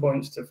 fixing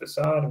points to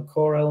facade and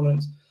core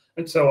elements,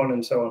 and so on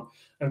and so on.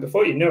 And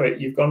before you know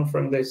it, you've gone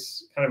from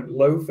this kind of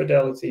low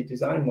fidelity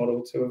design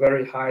model to a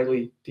very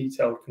highly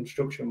detailed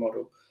construction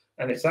model.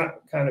 And it's that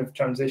kind of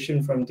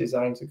transition from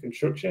design to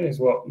construction is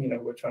what, you know,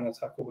 we're trying to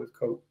tackle with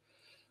KOPE.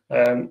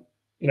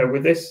 You know,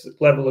 with this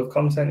level of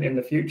content in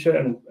the future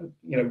and,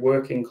 you know,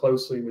 working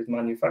closely with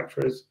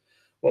manufacturers,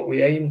 what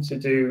we aim to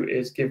do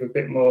is give a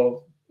bit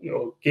more, you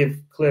know,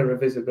 give clearer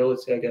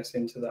visibility, I guess,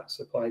 into that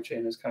supply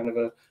chain as kind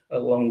of a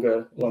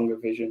longer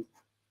vision.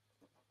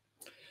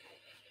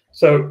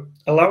 So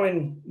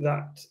allowing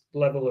that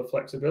level of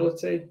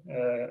flexibility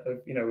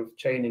of, you know, of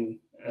chaining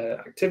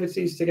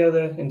activities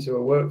together into a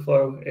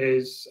workflow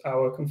is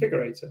our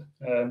configurator.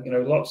 You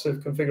know, lots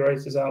of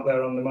configurators out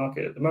there on the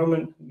market at the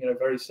moment, you know,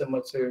 very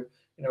similar to,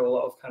 you know, a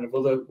lot of kind of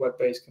other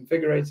web-based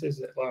configurators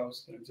that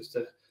allows, you know, just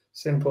a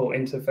simple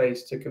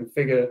interface to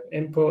configure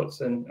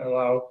inputs and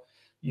allow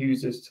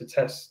users to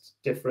test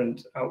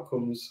different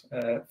outcomes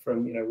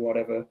from, you know,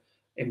 whatever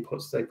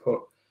inputs they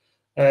put.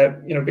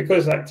 You know,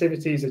 because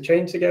activities are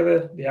chained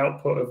together, the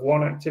output of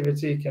one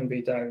activity can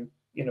be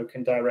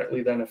can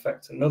directly then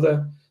affect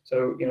another.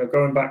 So, you know,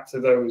 going back to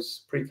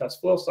those precast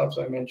floor slabs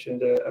I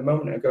mentioned a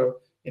moment ago,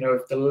 you know,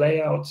 if the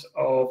layout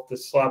of the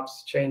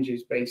slabs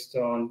changes based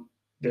on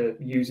the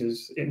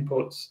user's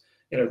inputs,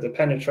 you know, the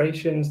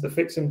penetrations, the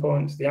fixing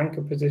points, the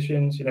anchor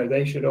positions, you know,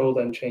 they should all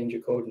then change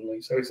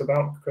accordingly. So it's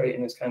about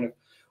creating this kind of,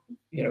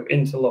 you know,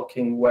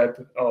 interlocking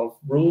web of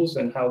rules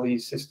and how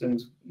these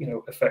systems, you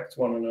know, affect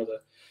one another.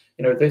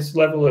 You know, this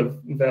level of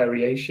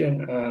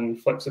variation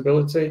and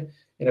flexibility,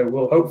 you know,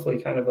 will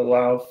hopefully kind of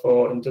allow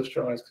for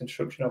industrialized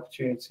construction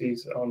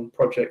opportunities on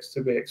projects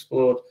to be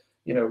explored,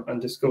 you know,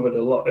 and discovered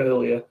a lot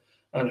earlier,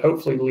 and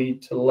hopefully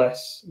lead to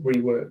less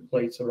rework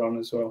later on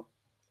as well.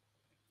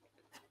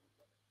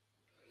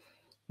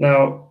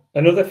 Now,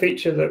 another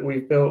feature that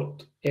we've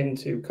built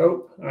into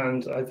KOPE,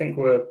 and I think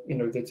we're, you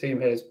know, the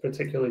team here is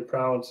particularly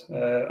proud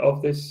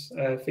of this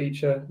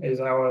feature, is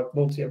our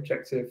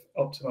multi-objective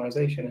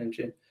optimization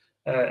engine.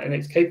 And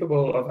it's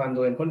capable of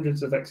handling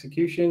hundreds of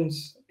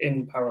executions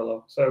in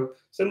parallel. So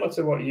similar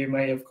to what you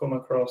may have come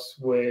across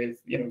with,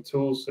 you know,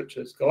 tools such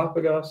as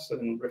Galapagos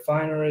and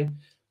Refinery,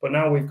 but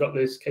now we've got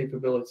this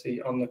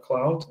capability on the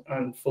cloud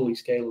and fully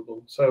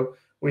scalable. So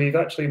we've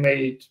actually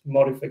made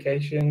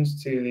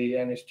modifications to the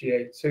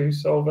NSGA2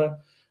 solver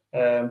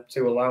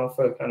to allow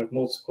for kind of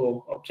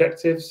multiple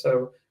objectives.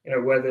 So, you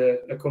know, whether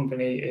a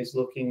company is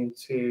looking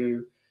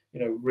to, you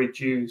know,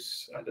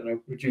 reduce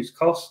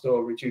cost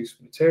or reduce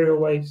material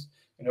waste,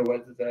 you know,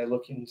 whether they're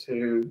looking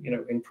to, you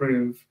know,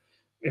 improve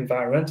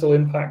environmental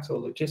impact or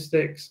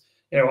logistics,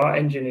 you know, our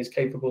engine is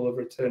capable of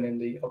returning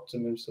the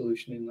optimum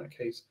solution in that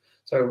case.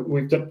 So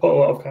we've put a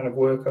lot of kind of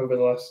work over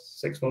the last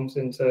 6 months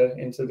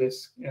into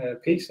this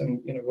piece, and,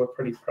 you know, we're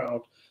pretty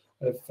proud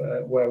of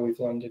where we've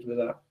landed with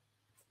that.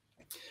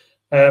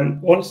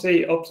 Once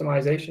the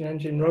optimization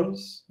engine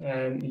runs,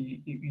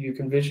 you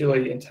can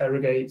visually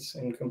interrogate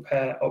and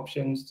compare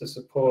options to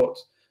support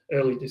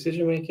early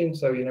decision making.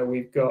 So, you know,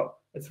 we've got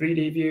a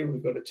 3D view,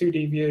 we've got a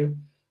 2D view,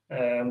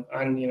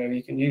 and, you know,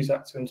 you can use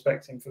that to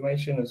inspect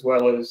information as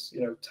well as,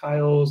 you know,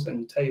 tiles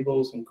and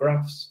tables and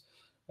graphs.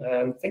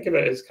 Think of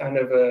it as kind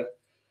of a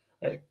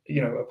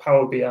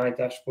Power BI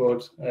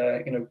dashboard,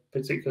 you know,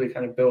 particularly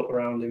kind of built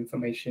around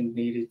information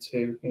needed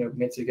to, you know,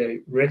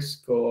 mitigate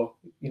risk or,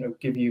 you know,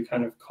 give you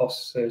kind of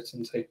cost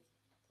certainty.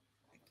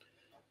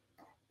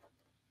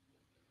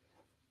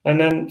 And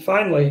then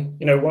finally,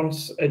 you know,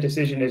 once a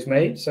decision is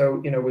made,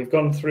 so, you know, we've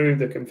gone through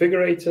the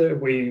configurator,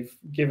 we've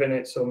given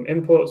it some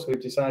inputs,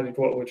 we've decided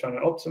what we're trying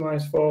to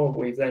optimize for,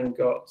 we've then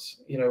got,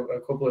 you know,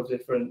 a couple of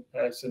different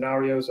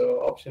scenarios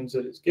or options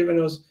that it's given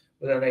us.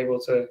 We're then able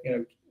to, you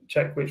know,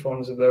 check which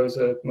ones of those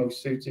are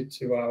most suited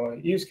to our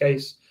use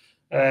case.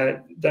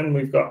 Then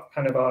we've got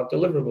kind of our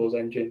deliverables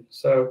engine.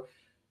 So,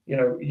 you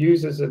know,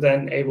 users are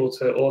then able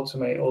to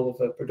automate all of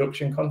the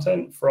production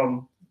content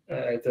from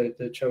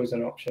the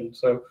chosen option.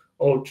 So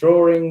all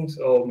drawings,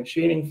 all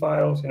machining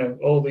files, you know,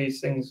 all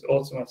these things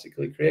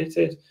automatically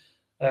created.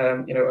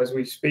 You know, as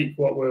we speak,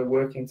 what we're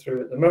working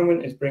through at the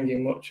moment is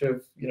bringing much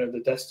of, you know, the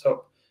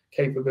desktop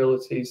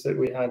capabilities that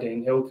we had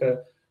in Hilke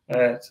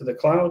to the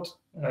cloud.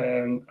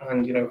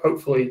 And, you know,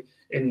 hopefully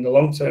in the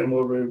long term,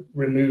 we'll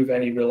remove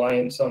any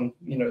reliance on,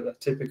 you know, the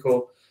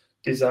typical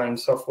design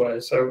software.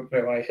 So,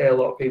 you know, I hear a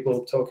lot of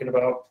people talking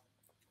about,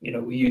 you know,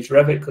 we use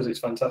Revit because it's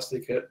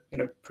fantastic at, you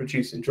know,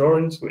 producing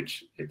drawings,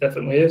 which it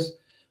definitely is.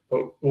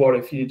 But what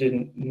if you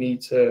didn't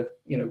need to,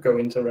 you know, go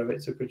into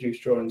Revit to produce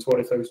drawings? What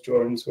if those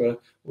drawings were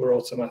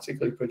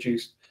automatically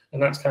produced?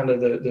 And that's kind of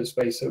the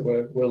space that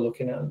we're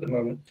looking at the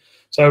moment.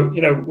 So,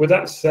 you know, with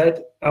that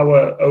said,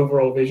 our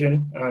overall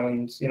vision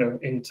and, you know,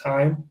 in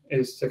time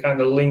is to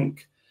kind of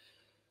link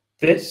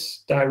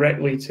this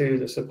directly to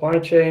the supply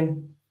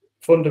chain,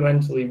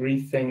 fundamentally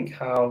rethink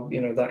how,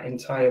 you know, that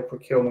entire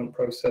procurement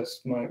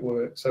process might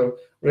work. So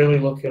really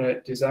looking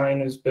at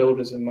designers,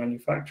 builders and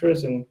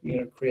manufacturers and, you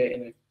know,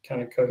 creating a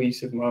kind of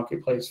cohesive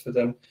marketplace for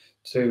them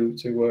to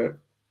work.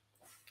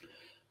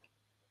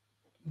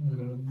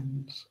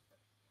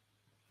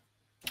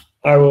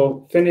 I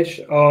will finish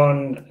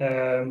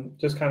on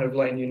just kind of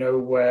letting you know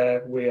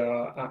where we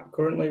are at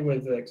currently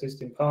with the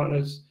existing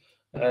partners.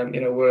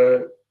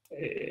 We're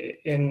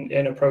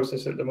in a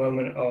process at the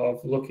moment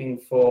of looking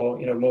for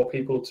more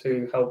people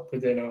to help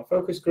within our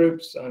focus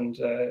groups and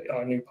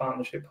our new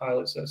partnership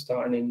pilots that are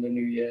starting in the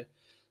new year.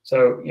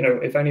 So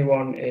if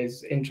anyone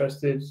is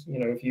interested,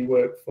 if you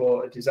work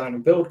for a design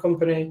and build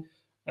company,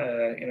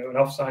 an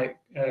offsite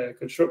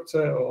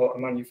constructor or a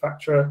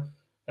manufacturer,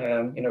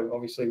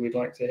 obviously we'd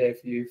like to hear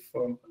from you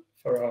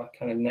for our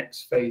kind of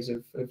next phase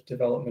of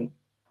development.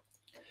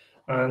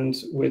 And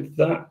with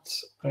that,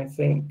 I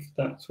think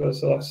that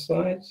was the last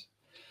slide.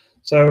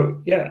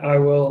 So yeah, I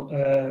will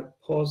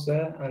pause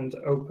there and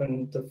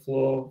open the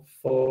floor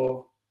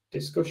for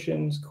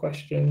discussions,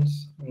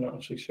 questions. I'm not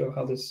actually sure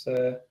how this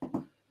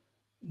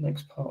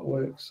next part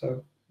works.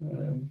 So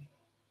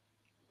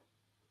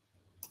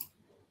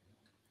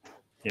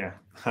yeah,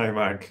 hi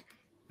Mark.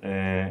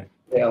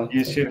 yeah,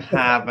 you should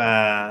have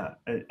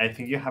I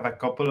think you have a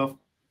couple of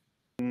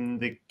in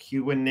the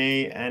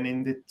Q&A and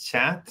in the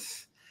chat,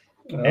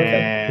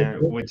 okay.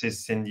 which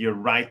is in your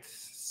right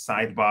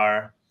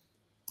sidebar.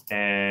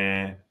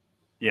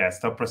 Yeah,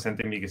 stop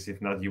presenting because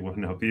if not, you will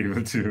not be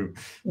able to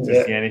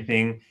see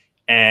anything.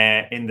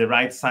 In the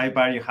right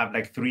sidebar, you have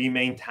like 3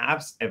 main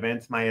tabs: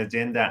 Event, My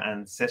Agenda,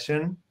 and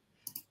Session.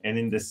 And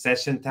in the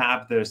Session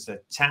tab, there's a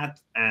chat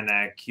and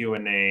a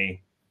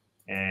Q&A.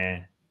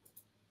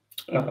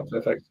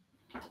 Perfect.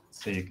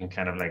 So you can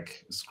kind of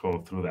like scroll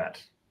through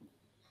that.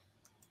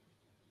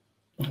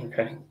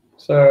 Okay.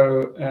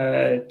 So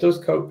does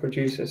KOPE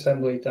produce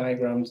assembly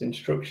diagrams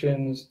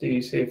instructions? Do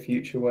you see a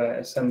future where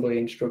assembly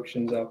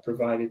instructions are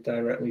provided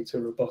directly to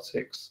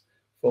robotics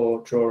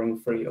for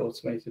drawing-free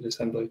automated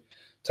assembly?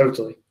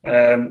 Totally.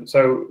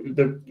 So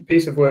the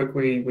piece of work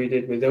we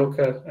did with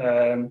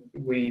Ilka,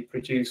 we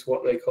produce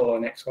what they call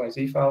an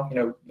XYZ file.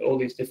 All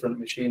these different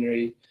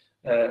machinery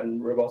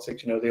and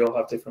robotics, they all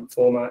have different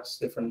formats,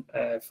 different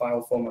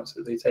file formats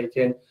that they take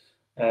in.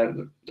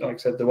 Like I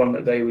said, the one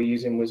that they were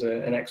using was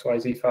an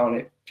XYZ file, and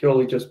it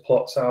purely just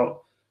plots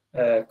out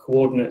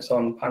coordinates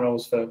on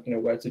panels for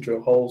where to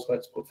drill holes, where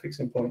to put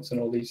fixing points, and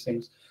all these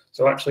things.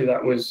 So actually,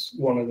 that was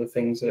one of the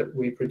things that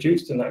we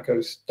produced, and that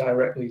goes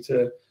directly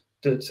to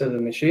the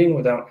machine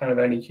without kind of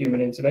any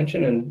human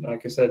intervention. And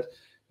like I said,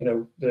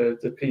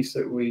 the piece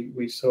that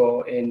we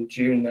saw in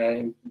June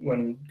there,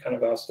 when kind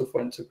of our stuff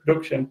went to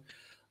production,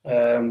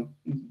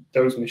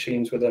 those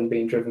machines were then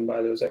being driven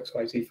by those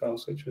XYZ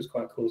files, which was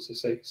quite cool to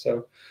see.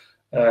 So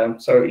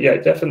yeah,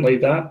 definitely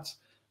that.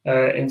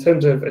 In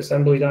terms of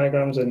assembly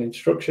diagrams and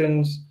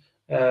instructions,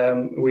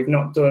 we've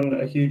not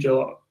done a huge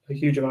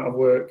amount of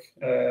work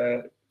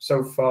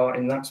so far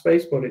in that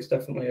space, but it's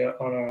definitely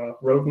on our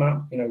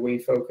roadmap. We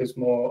focus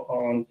more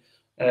on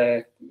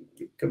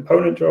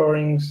component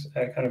drawings,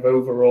 kind of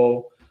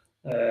overall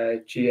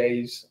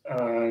GAs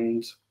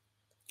and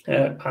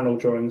panel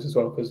drawings as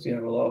well, because a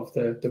lot of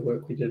the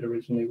work we did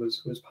originally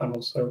was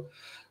panels. So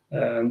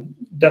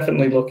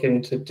definitely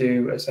looking to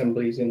do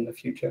assemblies in the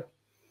future.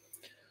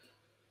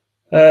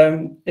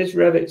 Is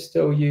Revit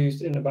still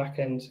used in the back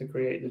end to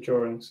create the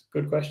drawings?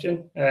 Good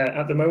question.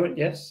 At the moment,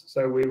 yes.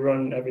 So we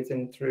run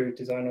everything through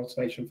design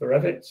automation for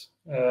Revit.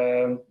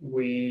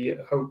 We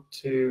hope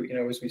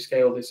to, as we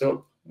scale this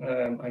up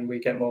and we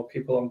get more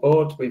people on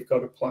board, we've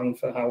got a plan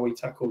for how we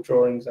tackle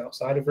drawings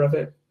outside of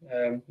Revit,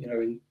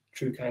 in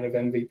true kind of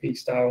MVP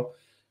style.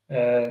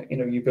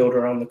 You build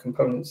around the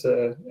components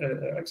that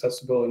are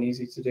accessible and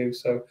easy to do.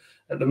 So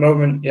at the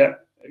moment, yeah,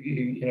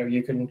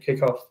 you can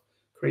kick off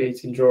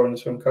creating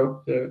drawings from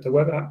KOPE, the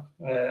web app,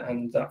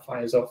 and that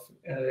fires off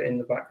in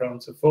the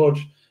background to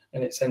Forge,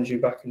 and it sends you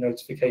back a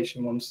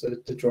notification once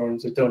the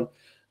drawings are done.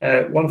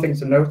 One thing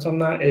to note on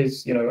that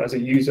is, as a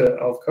user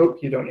of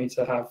KOPE, you don't need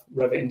to have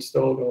Revit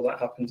installed. All that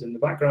happens in the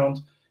background.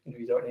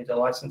 You don't need a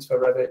license for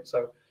Revit.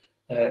 So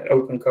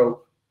open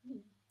KOPE,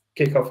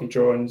 kick off your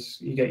drawings,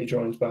 you get your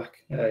drawings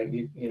back.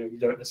 You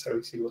don't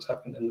necessarily see what's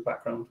happened in the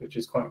background, which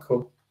is quite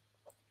cool.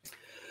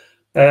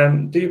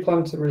 Do you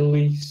plan to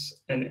release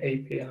an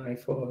API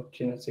for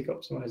genetic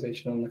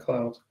optimization on the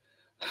cloud?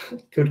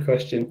 Good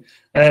question.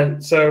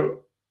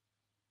 So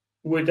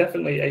we're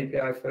definitely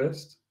API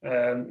first.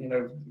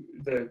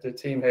 The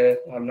team here,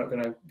 I'm not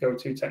going to go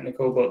too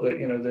technical, but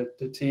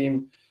the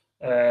team,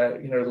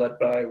 led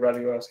by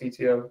Radu, our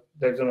CTO,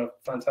 they've done a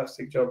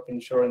fantastic job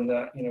ensuring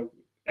that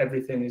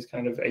everything is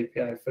kind of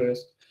API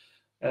first.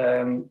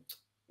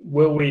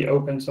 Will we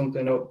open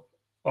something up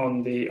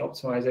on the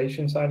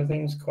optimization side of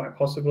things? Quite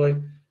possibly.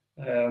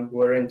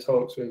 We're in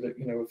talks with a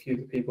few of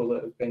the people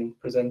that have been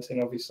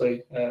presenting,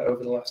 obviously,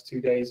 over the last 2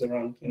 days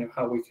around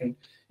how we can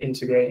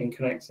integrate and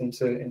connect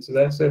into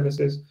their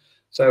services.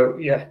 So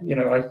yeah,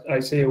 I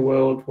see a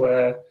world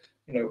where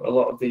a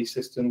lot of these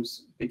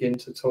systems begin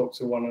to talk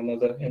to one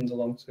another in the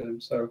long term.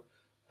 So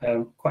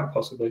quite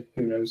possibly,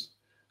 who knows?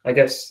 I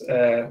guess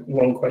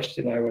one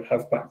question I would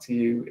have back to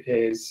you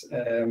is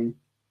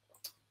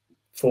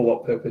for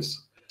what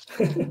purpose?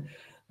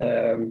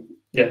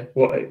 Yeah,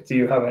 what do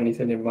you have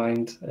anything in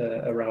mind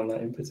around that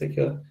in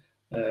particular?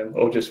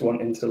 or just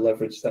wanting to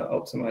leverage that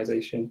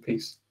optimization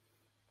piece.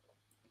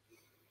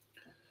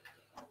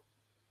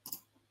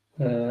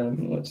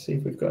 Let's see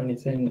if we've got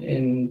anything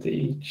in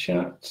the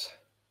chat.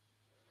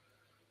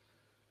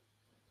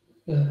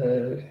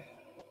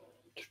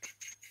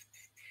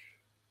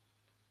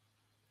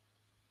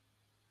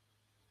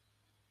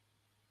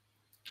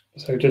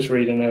 So just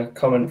reading a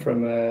comment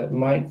from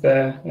Mike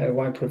there.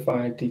 Why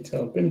provide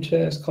detailed BIM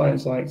chairs?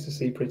 Clients like to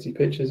see pretty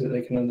pictures that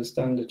they can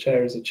understand. A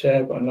chair is a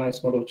chair, but a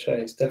nice model chair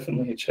is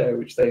definitely a chair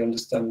which they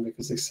understand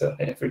because they sit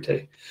on it every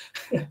day.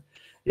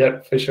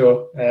 Yep, for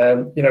sure.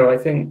 You know, I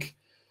think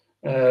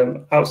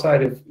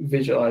outside of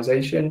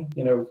visualization,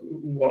 you know,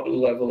 what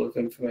level of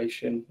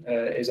information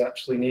is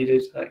actually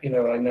needed. You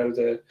know, I know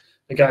the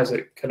guys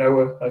at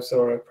Kanoa, I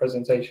saw a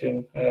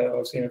presentation,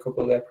 I've seen a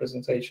couple of their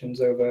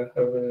presentations over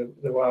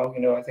the while.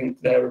 You know, I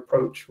think their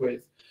approach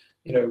with,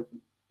 you know,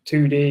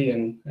 2D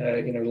and,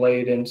 you know,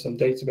 laid in some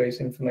database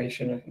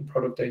information and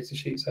product data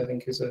sheets, I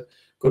think is a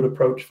good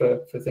approach for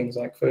things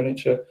like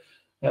furniture.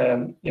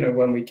 You know,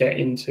 when we get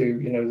into,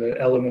 you know, the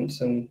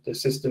elements and the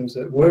systems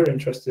that we're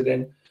interested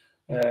in,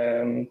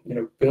 you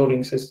know,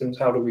 building systems,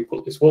 how do we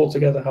put this wall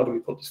together? How do we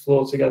put this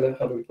floor together?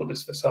 How do we put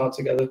this facade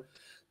together?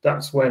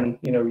 That's when,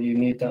 you know, you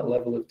need that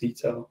level of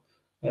detail.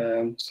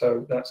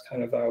 So that's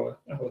kind of our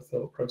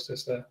thought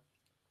process there.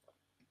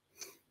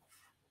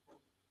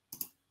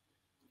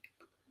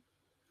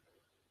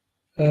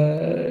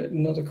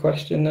 Another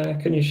question there.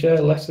 Can you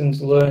share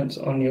lessons learned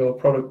on your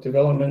product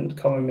development,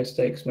 common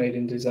mistakes made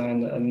in design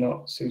that are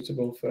not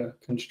suitable for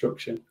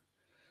construction?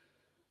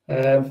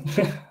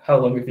 How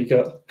long have you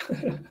got?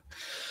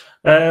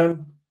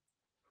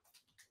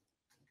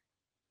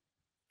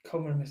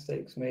 Common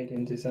mistakes made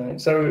in design.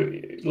 So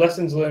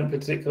lessons learned,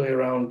 particularly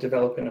around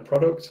developing a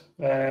product.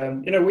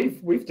 You know,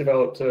 we've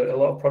developed a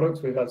lot of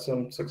products. We've had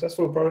some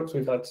successful products.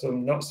 We've had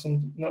some not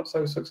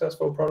so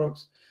successful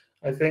products.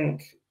 I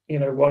think, you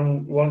know,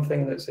 one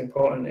thing that's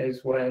important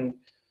is when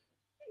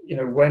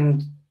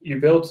you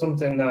build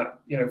something that,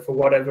 you know, for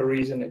whatever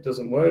reason it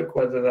doesn't work,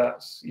 whether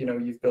that's, you know,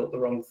 you've built the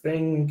wrong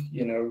thing,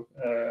 you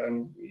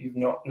know, you've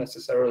not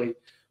necessarily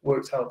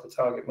worked out the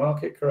target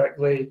market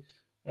correctly.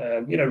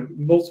 You know,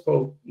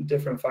 multiple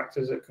different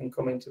factors that can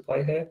come into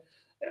play here.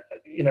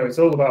 You know, it's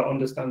all about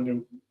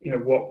understanding, you know,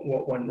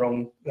 what went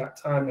wrong that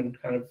time and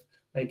kind of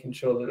making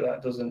sure that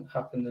that doesn't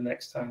happen the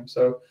next time.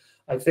 So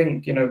I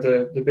think, you know,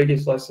 the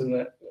biggest lesson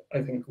that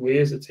I think we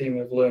as a team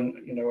have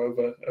learned, you know,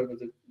 over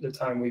the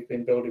time we've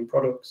been building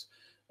products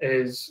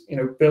is, you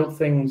know, build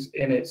things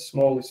in its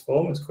smallest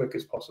form as quick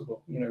as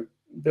possible. You know,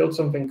 build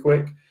something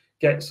quick,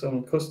 get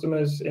some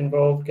customers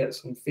involved, get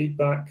some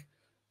feedback,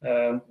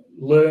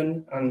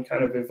 learn and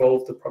kind of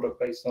evolve the product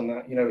based on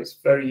that. You know, it's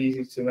very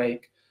easy to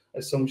make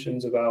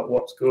assumptions about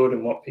what's good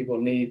and what people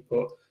need,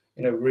 but,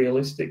 you know,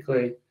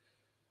 realistically,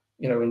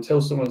 you know,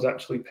 until someone's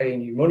actually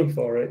paying you money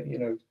for it, you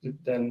know,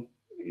 then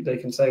they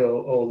can say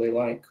all they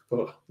like,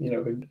 but, you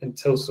know,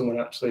 until someone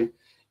actually,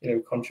 you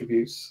know,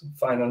 contributes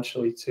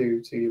financially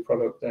to your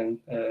product, then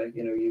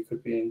you know, you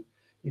could be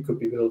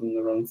building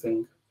the wrong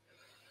thing.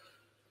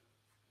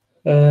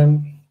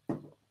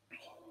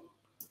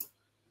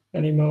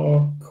 Any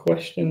more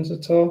questions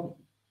at all?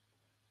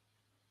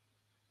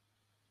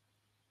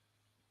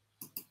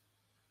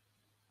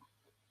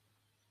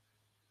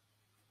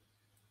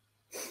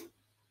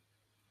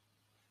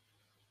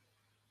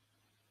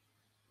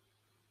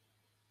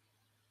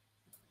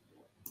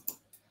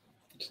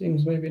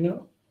 Seems maybe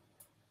not.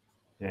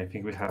 Yeah, I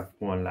think we have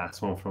one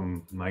last one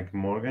from Mike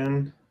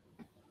Morgan.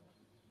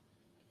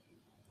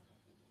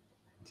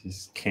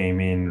 Just came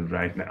in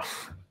right now.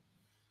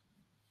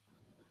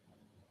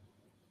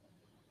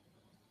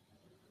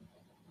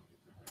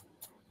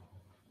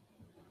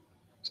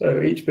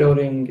 So each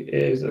building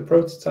is a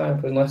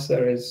prototype unless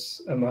there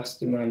is a mass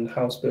demand.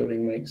 House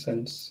building makes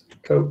sense.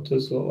 KOPE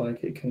does look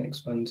like it can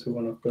expand to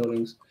one-off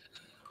buildings.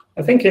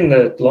 I think in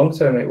the long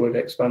term it would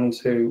expand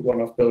to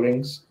one-off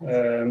buildings.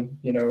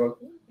 You know,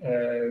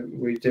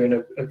 we're doing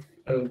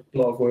a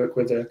lot of work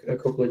with a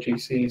couple of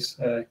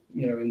GCs,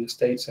 you know, in the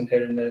States and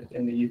here in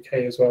the UK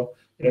as well.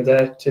 You know,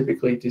 they're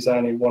typically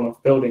designing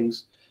one-off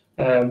buildings,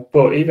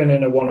 but even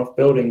in a one-off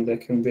building, there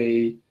can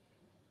be,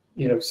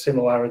 you know,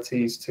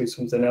 similarities to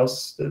something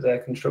else that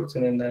they're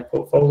constructing in their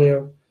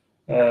portfolio.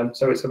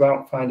 So it's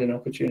about finding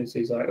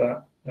opportunities like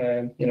that.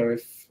 You know,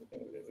 if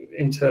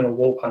internal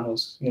wall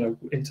panels, you know,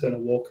 internal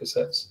wall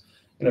cassettes,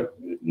 you know,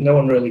 no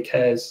one really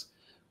cares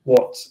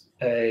what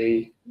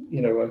an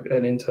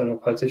internal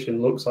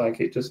partition looks like.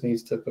 It just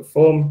needs to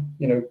perform,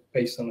 you know,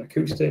 based on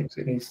acoustics.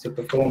 It needs to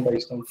perform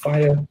based on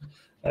fire.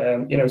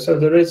 You know, so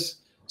there is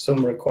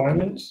some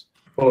requirements,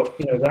 but,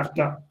 you know, that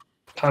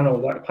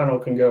panel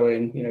can go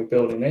in, you know,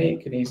 building A,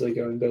 it can easily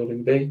go in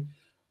building B.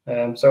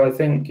 So I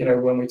think, you know,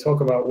 when we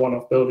talk about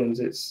one-off buildings,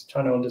 it's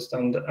trying to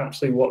understand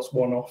actually what's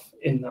one-off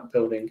in that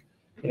building.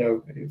 You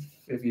know,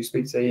 if you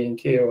speak to Ian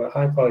Keogh at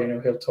Hyper, you know,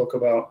 he'll talk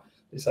about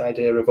this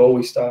idea of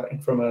always starting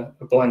from a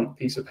blank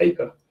piece of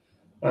paper.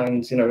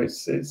 And, you know,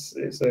 it's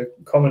a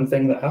common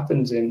thing that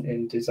happens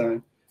in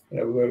design.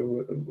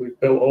 we've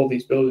built all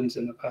these buildings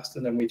in the past,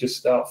 and then we just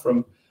start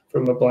from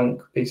a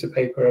blank piece of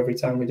paper every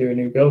time we do a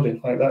new building.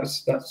 Like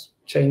that's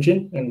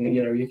changing, and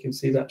you can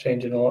see that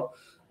changing a lot.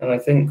 And I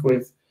think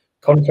with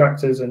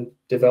contractors and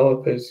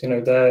developers,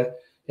 they're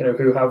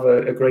who have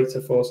a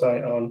greater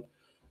foresight on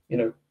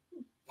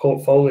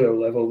portfolio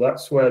level,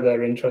 that's where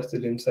they're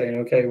interested in saying,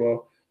 okay,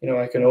 well,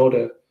 I can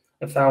order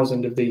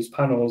 1,000 of these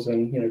panels,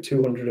 and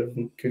 200 of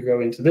them could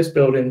go into this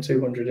building,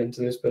 200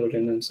 into this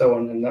building, and so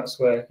on. And that's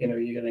where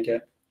you're going to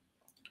get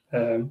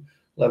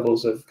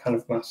levels of kind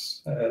of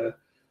mass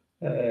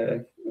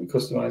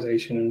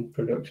customization and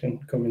production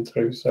coming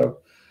through. So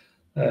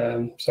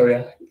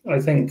yeah, I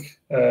think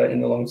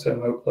in the long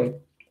term, hopefully,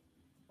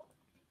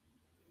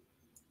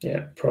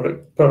 yeah,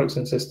 products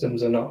and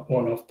systems are not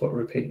one-off but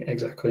repeat.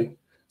 Exactly.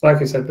 Like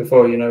I said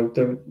before,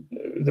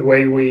 the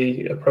way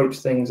we approach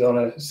things on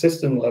a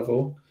system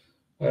level,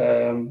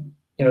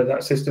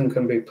 that system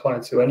can be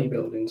applied to any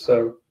building.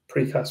 So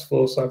precast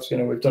floor slabs,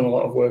 we've done a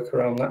lot of work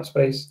around that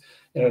space.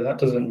 That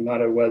doesn't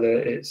matter whether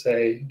it's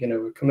a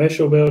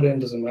commercial building,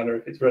 doesn't matter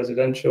if it's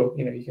residential.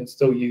 You can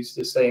still use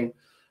the same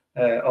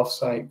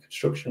off-site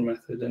construction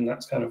method, and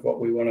that's kind of what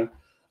we want to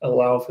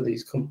allow for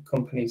these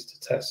companies to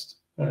test,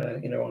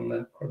 on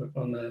their product,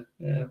 on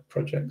their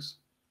projects.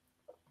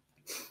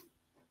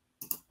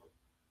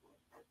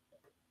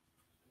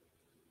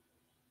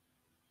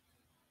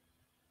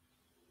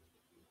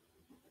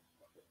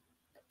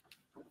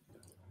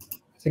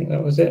 I think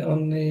that was it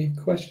on the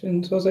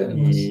questions, was it?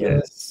 Unless,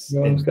 yes.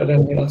 Anyone's got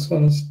any last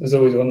ones? There's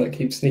always one that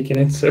keeps sneaking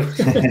in. So.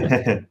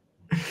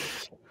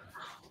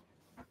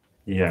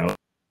 Yeah.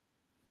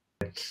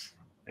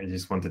 I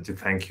just wanted to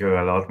thank you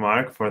a lot,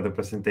 Mark, for the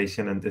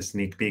presentation and the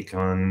sneak peek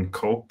on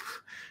KOPE.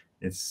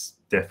 It's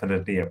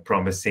definitely a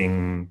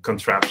promising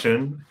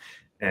contraption,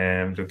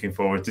 and looking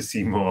forward to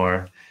see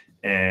more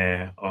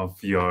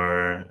of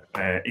your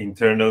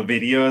internal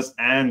videos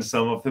and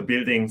some of the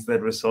buildings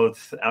that result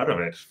out of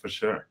it, for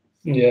sure.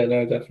 Yeah,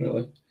 no,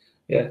 definitely.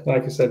 Yeah,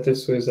 like I said,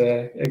 this was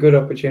a good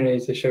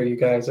opportunity to show you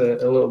guys a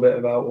little bit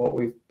about what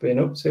we've been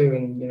up to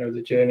and,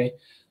 the journey.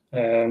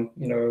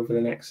 Over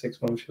the next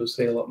 6 months, you'll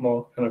see a lot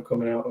more kind of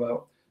coming out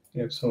about,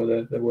 some of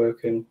the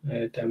work and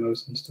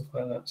demos and stuff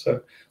like that.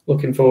 So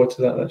looking forward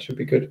to that. That should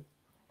be good.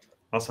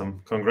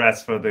 Awesome.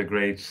 Congrats for the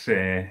great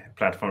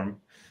platform.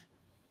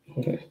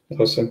 Okay,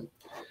 awesome.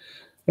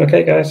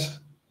 Okay, guys.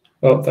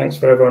 Well, thanks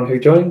for everyone who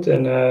joined,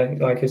 and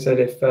like I said,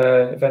 if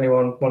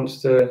anyone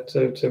wants to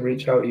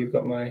reach out, you've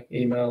got my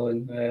email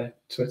and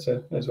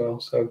Twitter as well,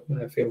 so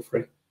feel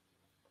free.